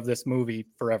cover of this movie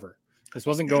forever. This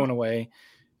wasn't going away.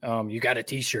 You got a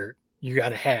t-shirt, you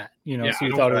got a hat, so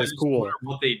you thought it was cool.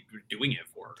 What they were doing it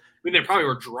for. I mean, they probably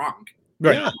were drunk.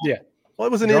 Right. Yeah. Well,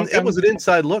 it was an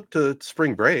inside look to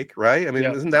Spring Break, right? I mean,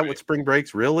 isn't that what Spring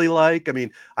Break's really like? I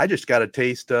mean, I just got a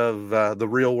taste of the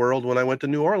real world when I went to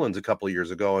New Orleans a couple of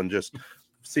years ago and just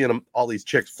seeing all these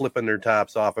chicks flipping their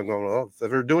tops off and going, oh,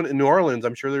 if they're doing it in New Orleans,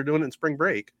 I'm sure they're doing it in Spring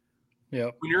Break. Yeah.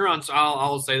 When you're on,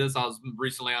 I'll say this, I was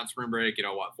recently on Spring Break,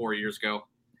 4 years ago.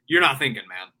 You're not thinking,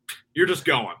 man. You're just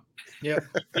going. Yeah.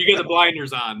 You get the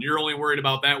blinders on. You're only worried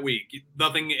about that week.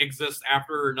 Nothing exists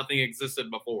after, nothing existed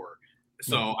before.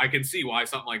 So I can see why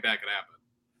something like that could happen.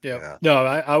 Yeah. No,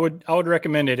 I would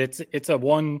recommend it. It's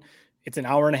an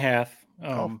hour and a half.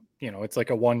 It's like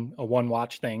a one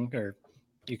watch thing, or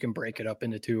you can break it up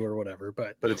into two or whatever,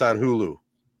 but it's on Hulu.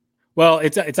 Well,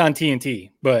 it's on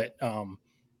TNT, but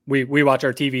we watch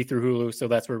our TV through Hulu, so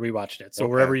that's where we watched it. So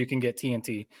wherever you can get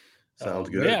TNT. Sounds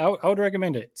good. Yeah, I would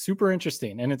recommend it. Super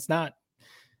interesting. And it's not,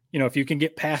 if you can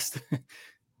get past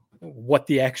what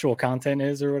the actual content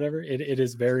is or whatever, it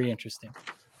is very interesting.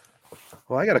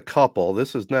 Well, I got a couple.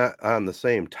 This is not on the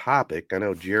same topic. I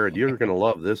know, Jared, you're going to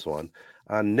love this one.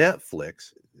 On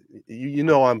Netflix, you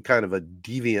know, I'm kind of a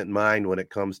deviant mind when it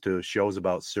comes to shows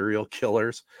about serial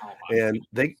killers, and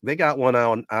they got one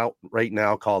out right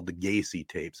now called the Gacy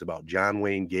tapes about John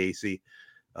Wayne Gacy.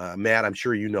 Matt, I'm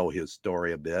sure you know his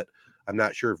story a bit. I'm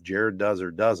not sure if Jared does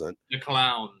or doesn't. The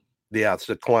clown. Yeah, it's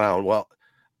the clown. Well,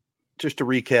 just to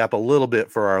recap a little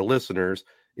bit for our listeners,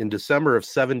 in December of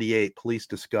 1978, police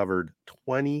discovered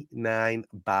 29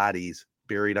 bodies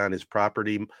buried on his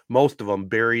property, most of them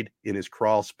buried in his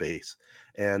crawl space.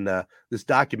 And this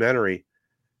documentary,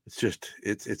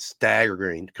 it's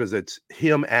staggering because it's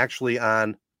him actually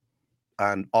on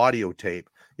audio tape,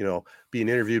 you know, being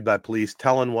interviewed by police,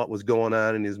 telling what was going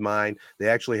on in his mind. They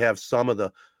actually have some of the,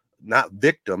 not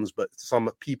victims, but some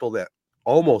people that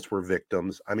almost were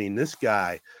victims. I mean, this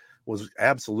guy was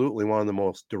absolutely one of the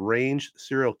most deranged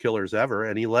serial killers ever,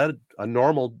 and he led a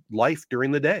normal life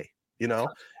during the day. You know,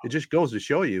 it just goes to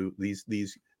show you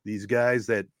these guys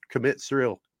that commit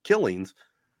serial killings,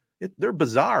 they're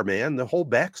bizarre, man. The whole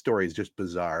backstory is just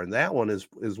bizarre, and that one is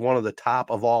one of the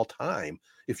top of all time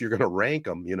if you're going to rank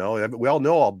them. You know, we all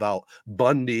know about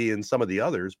Bundy and some of the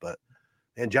others, but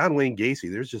and John Wayne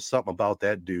Gacy, there's just something about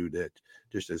that dude that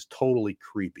just is totally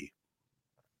creepy.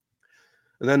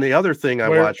 And then the other thing I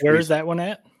watched. Where is that one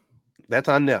at? That's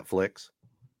on Netflix.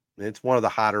 It's one of the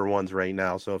hotter ones right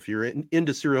now. So if you're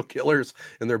into serial killers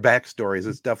and their backstories,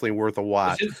 it's definitely worth a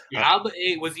watch.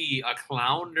 Was he a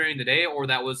clown during the day, or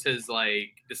that was his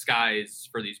like disguise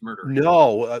for these murders?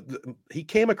 No, he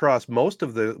came across most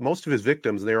of his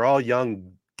victims. They were all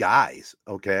young guys.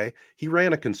 Okay, he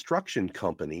ran a construction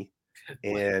company,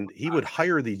 and he would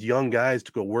hire these young guys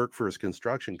to go work for his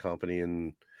construction company,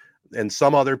 and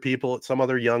some other people, some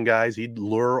other young guys, he'd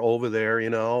lure over there,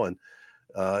 you know, and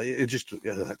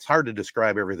it's hard to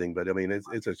describe everything, but I mean,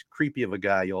 it's as creepy of a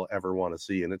guy you'll ever want to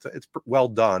see. And it's well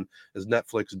done, as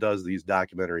Netflix does these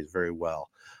documentaries very well.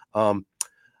 A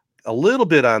little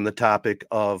bit on the topic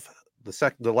of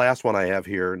the last one I have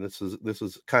here, and this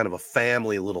is kind of a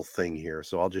family little thing here.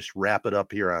 So I'll just wrap it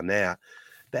up here on that.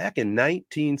 Back in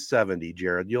 1970,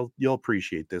 Jared, you'll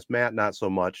appreciate this. Matt, not so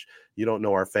much. You don't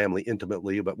know our family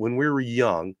intimately, but when we were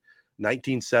young,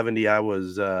 1970, I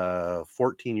was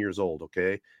 14 years old,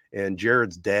 okay? And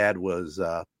Jared's dad was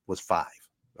 5,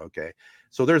 okay?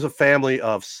 So there's a family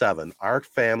of 7. Our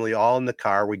family all in the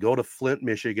car. We go to Flint,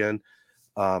 Michigan.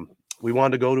 We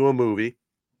wanted to go to a movie,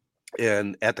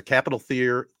 and at the Capitol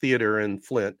Theater in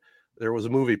Flint, there was a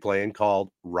movie playing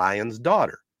called Ryan's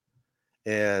Daughter.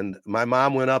 And my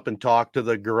mom went up and talked to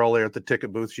the girl there at the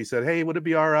ticket booth. She said, "Hey, would it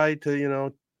be all right to, you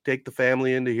know, take the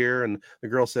family into here?" And the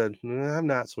girl said, "I'm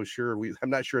not so sure.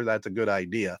 I'm not sure that's a good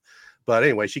idea." But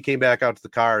anyway, she came back out to the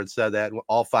car and said that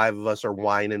all 5 of us are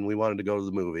whining. We wanted to go to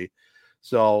the movie.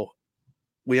 So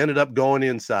we ended up going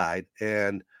inside.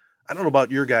 And I don't know about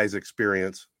your guys'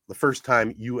 experience, the first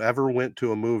time you ever went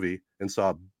to a movie and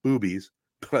saw boobies,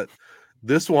 but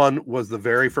this one was the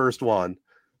very first one,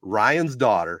 Ryan's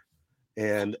Daughter.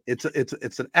 And it's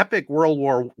an epic World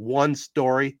War I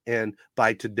story, and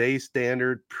by today's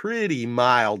standard, pretty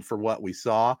mild for what we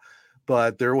saw.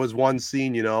 But there was one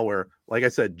scene, you know, where, like I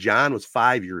said, John was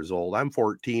 5 years old. I'm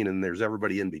 14, and there's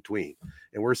everybody in between.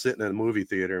 And we're sitting in a movie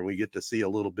theater, and we get to see a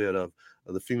little bit of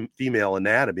the female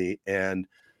anatomy. And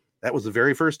that was the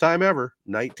very first time ever,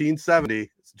 1970.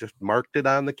 It's just marked it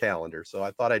on the calendar. So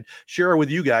I thought I'd share it with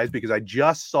you guys because I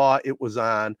just saw it was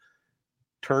on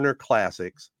Turner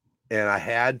Classics. And I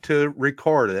had to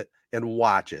record it and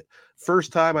watch it.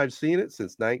 First time I've seen it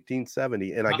since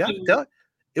 1970. And I got to tell you,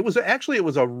 it was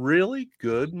a really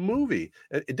good movie.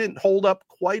 It didn't hold up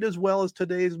quite as well as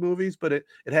today's movies, but it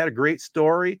had a great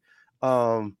story.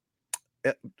 One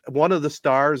of the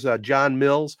stars, John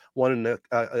Mills, won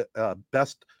the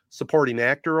Best Supporting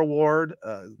Actor award.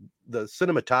 The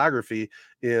cinematography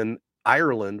in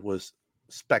Ireland was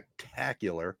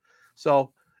spectacular.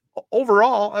 So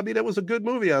overall, I mean, it was a good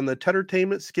movie on the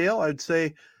entertainment scale. I'd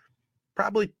say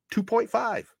probably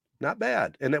 2.5. Not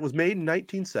bad. And it was made in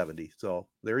 1970. So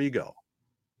there you go.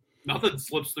 Nothing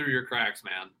slips through your cracks,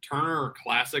 man. Turner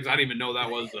Classics. I didn't even know that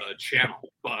was a channel,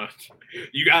 but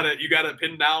you got it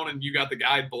pinned down and you got the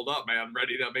guide pulled up, man,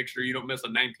 ready to make sure you don't miss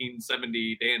a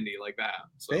 1970 dandy like that.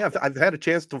 So yeah, I've had a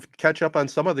chance to catch up on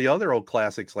some of the other old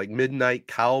classics like Midnight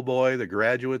Cowboy, The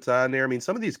Graduate's on there. I mean,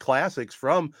 some of these classics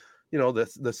from, you know, the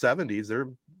 70s, they're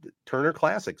Turner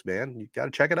Classics, man. You got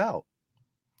to check it out.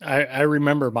 I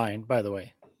remember mine, by the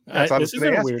way. This is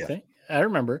a weird thing. I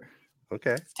remember.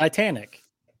 Okay. Titanic.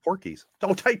 Porky's.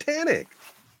 Oh, Titanic.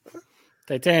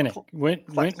 Went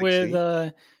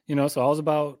with, you know, so I was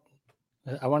about,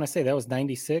 I want to say that was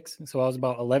 96. So I was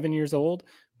about 11 years old.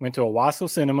 Went to Owasso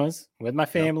Cinemas with my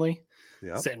family.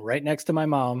 sitting right next to my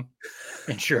mom.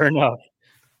 And sure enough,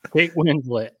 Kate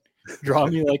Winslet, draw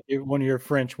me like one of your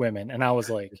French women. And I was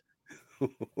like,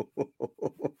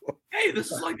 hey,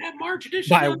 this is like that March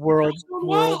edition. My world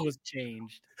was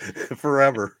changed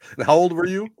forever. And how old were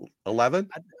you? 11?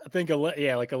 I think,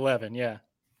 like 11. Yeah.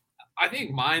 I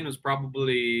think mine was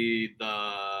probably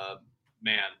I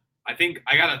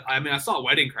saw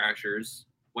Wedding Crashers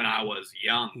when I was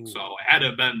young. So it had to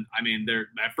have been,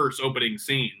 that first opening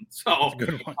scene. So I'm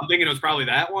thinking it was probably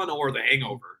that one or The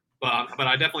Hangover. But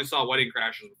I definitely saw Wedding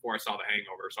Crashers before I saw The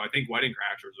Hangover. So I think Wedding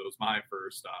Crashers was my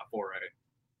first foray.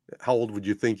 How old would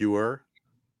you think you were?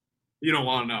 You don't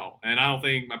want to know. And I don't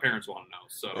think my parents want to know.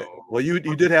 So well, you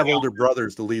did have older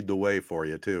brothers to lead the way for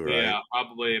you too, right? Yeah,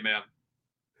 probably, man.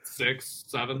 6,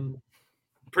 7.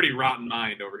 Pretty rotten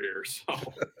mind over here. So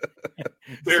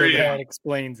that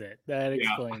explains it. That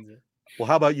explains it. Well,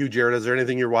 how about you, Jared? Is there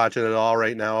anything you're watching at all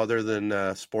right now other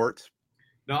than sports?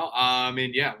 No,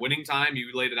 Winning Time.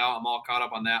 You laid it out. I'm all caught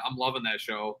up on that. I'm loving that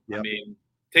show. Yep.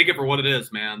 Take it for what it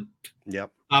is, man.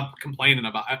 Yep. Stop complaining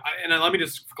about it. And let me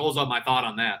just close up my thought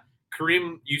on that.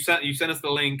 Kareem, you sent us the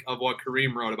link of what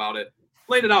Kareem wrote about it.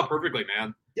 Laid it out perfectly,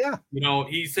 man. Yeah.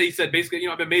 He said basically,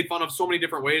 I've been made fun of so many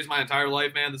different ways my entire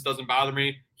life, man. This doesn't bother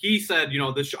me. He said,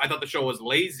 I thought the show was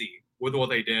lazy with what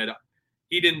they did.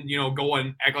 He didn't, go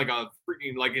and act like a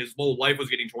freaking, like his whole life was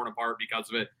getting torn apart because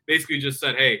of it. Basically just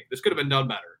said, hey, this could have been done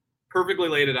better. Perfectly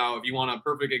laid it out. If you want a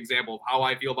perfect example of how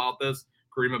I feel about this,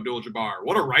 Kareem Abdul-Jabbar.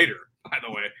 What a writer, by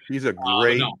the way. He's a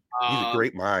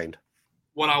great mind.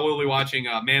 What I will be watching,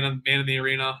 Man in the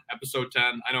Arena, episode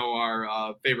 10. I know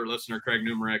our favorite listener, Craig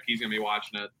Numerick, he's going to be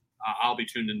watching it. I'll be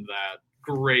tuned into that.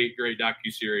 Great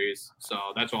docuseries. So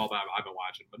that's all that I've been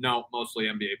watching. But no, mostly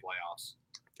NBA playoffs.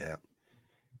 Yeah.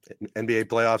 NBA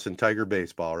playoffs and Tiger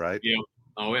baseball, right? Yeah.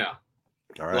 Oh, yeah.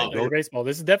 All right. Tiger baseball.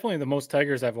 This is definitely the most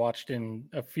Tigers I've watched in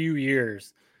a few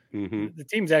years. Mm-hmm. The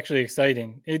team's actually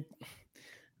exciting.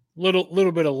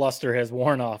 Little bit of luster has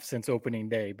worn off since opening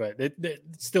day, but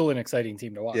it's still an exciting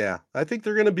team to watch. Yeah, I think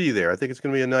they're going to be there. I think it's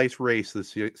going to be a nice race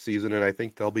this season, and I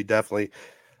think they'll be definitely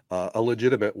a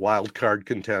legitimate wild card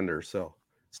contender. So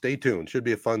stay tuned. Should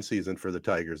be a fun season for the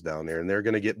Tigers down there, and they're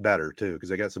going to get better too because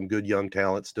they got some good young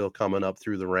talent still coming up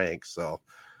through the ranks. So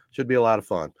should be a lot of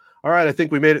fun. All right, I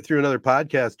think we made it through another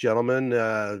podcast, gentlemen.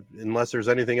 Unless there's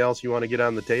anything else you want to get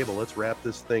on the table, let's wrap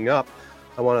this thing up.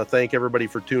 I want to thank everybody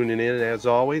for tuning in. As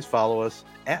always, follow us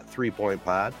at 3 Point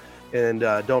Pod. And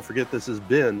don't forget, this has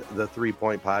been the 3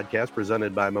 Point Podcast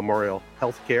presented by Memorial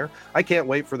Healthcare. I can't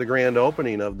wait for the grand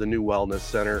opening of the new Wellness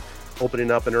Center opening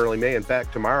up in early May. In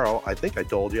fact, tomorrow, I think I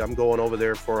told you, I'm going over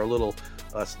there for a little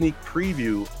sneak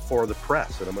preview for the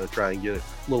press. And I'm going to try and get a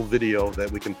little video that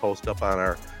we can post up on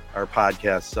our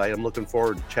podcast site. I'm looking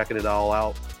forward to checking it all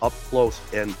out up close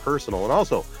and personal. And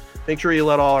also, make sure you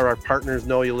let all of our partners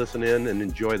know you listen in and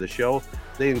enjoy the show.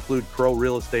 They include Pro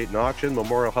Real Estate and Auction,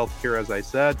 Memorial Healthcare, as I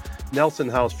said, Nelson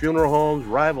House Funeral Homes,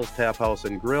 Rivals Tap House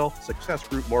and Grill, Success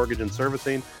Group Mortgage and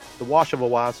Servicing, the Wash of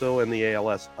Owasso, and the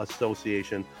ALS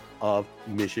Association of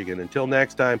Michigan. Until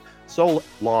next time, so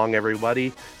long,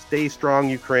 everybody. Stay strong,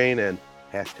 Ukraine, and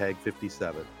hashtag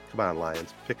 57. Come on,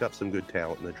 Lions. Pick up some good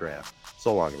talent in the draft.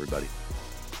 So long, everybody.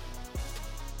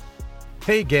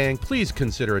 Hey gang, please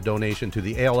consider a donation to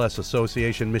the ALS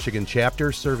Association Michigan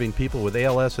chapter, serving people with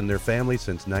ALS and their families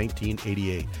since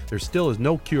 1988. There still is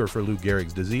no cure for Lou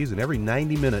Gehrig's disease, and every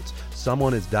 90 minutes,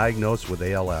 someone is diagnosed with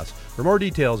ALS. For more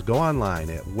details, go online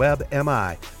at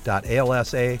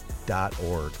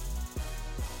webmi.alsa.org.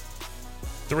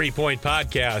 3 Point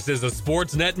Podcast is a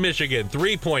Sportsnet Michigan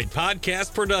 3 Point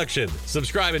Podcast production.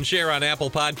 Subscribe and share on Apple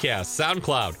Podcasts,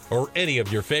 SoundCloud, or any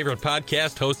of your favorite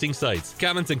podcast hosting sites.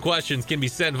 Comments and questions can be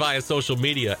sent via social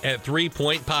media at 3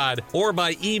 Point Pod or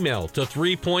by email to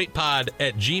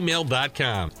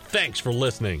 3pointpod@gmail.com. Thanks for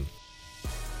listening.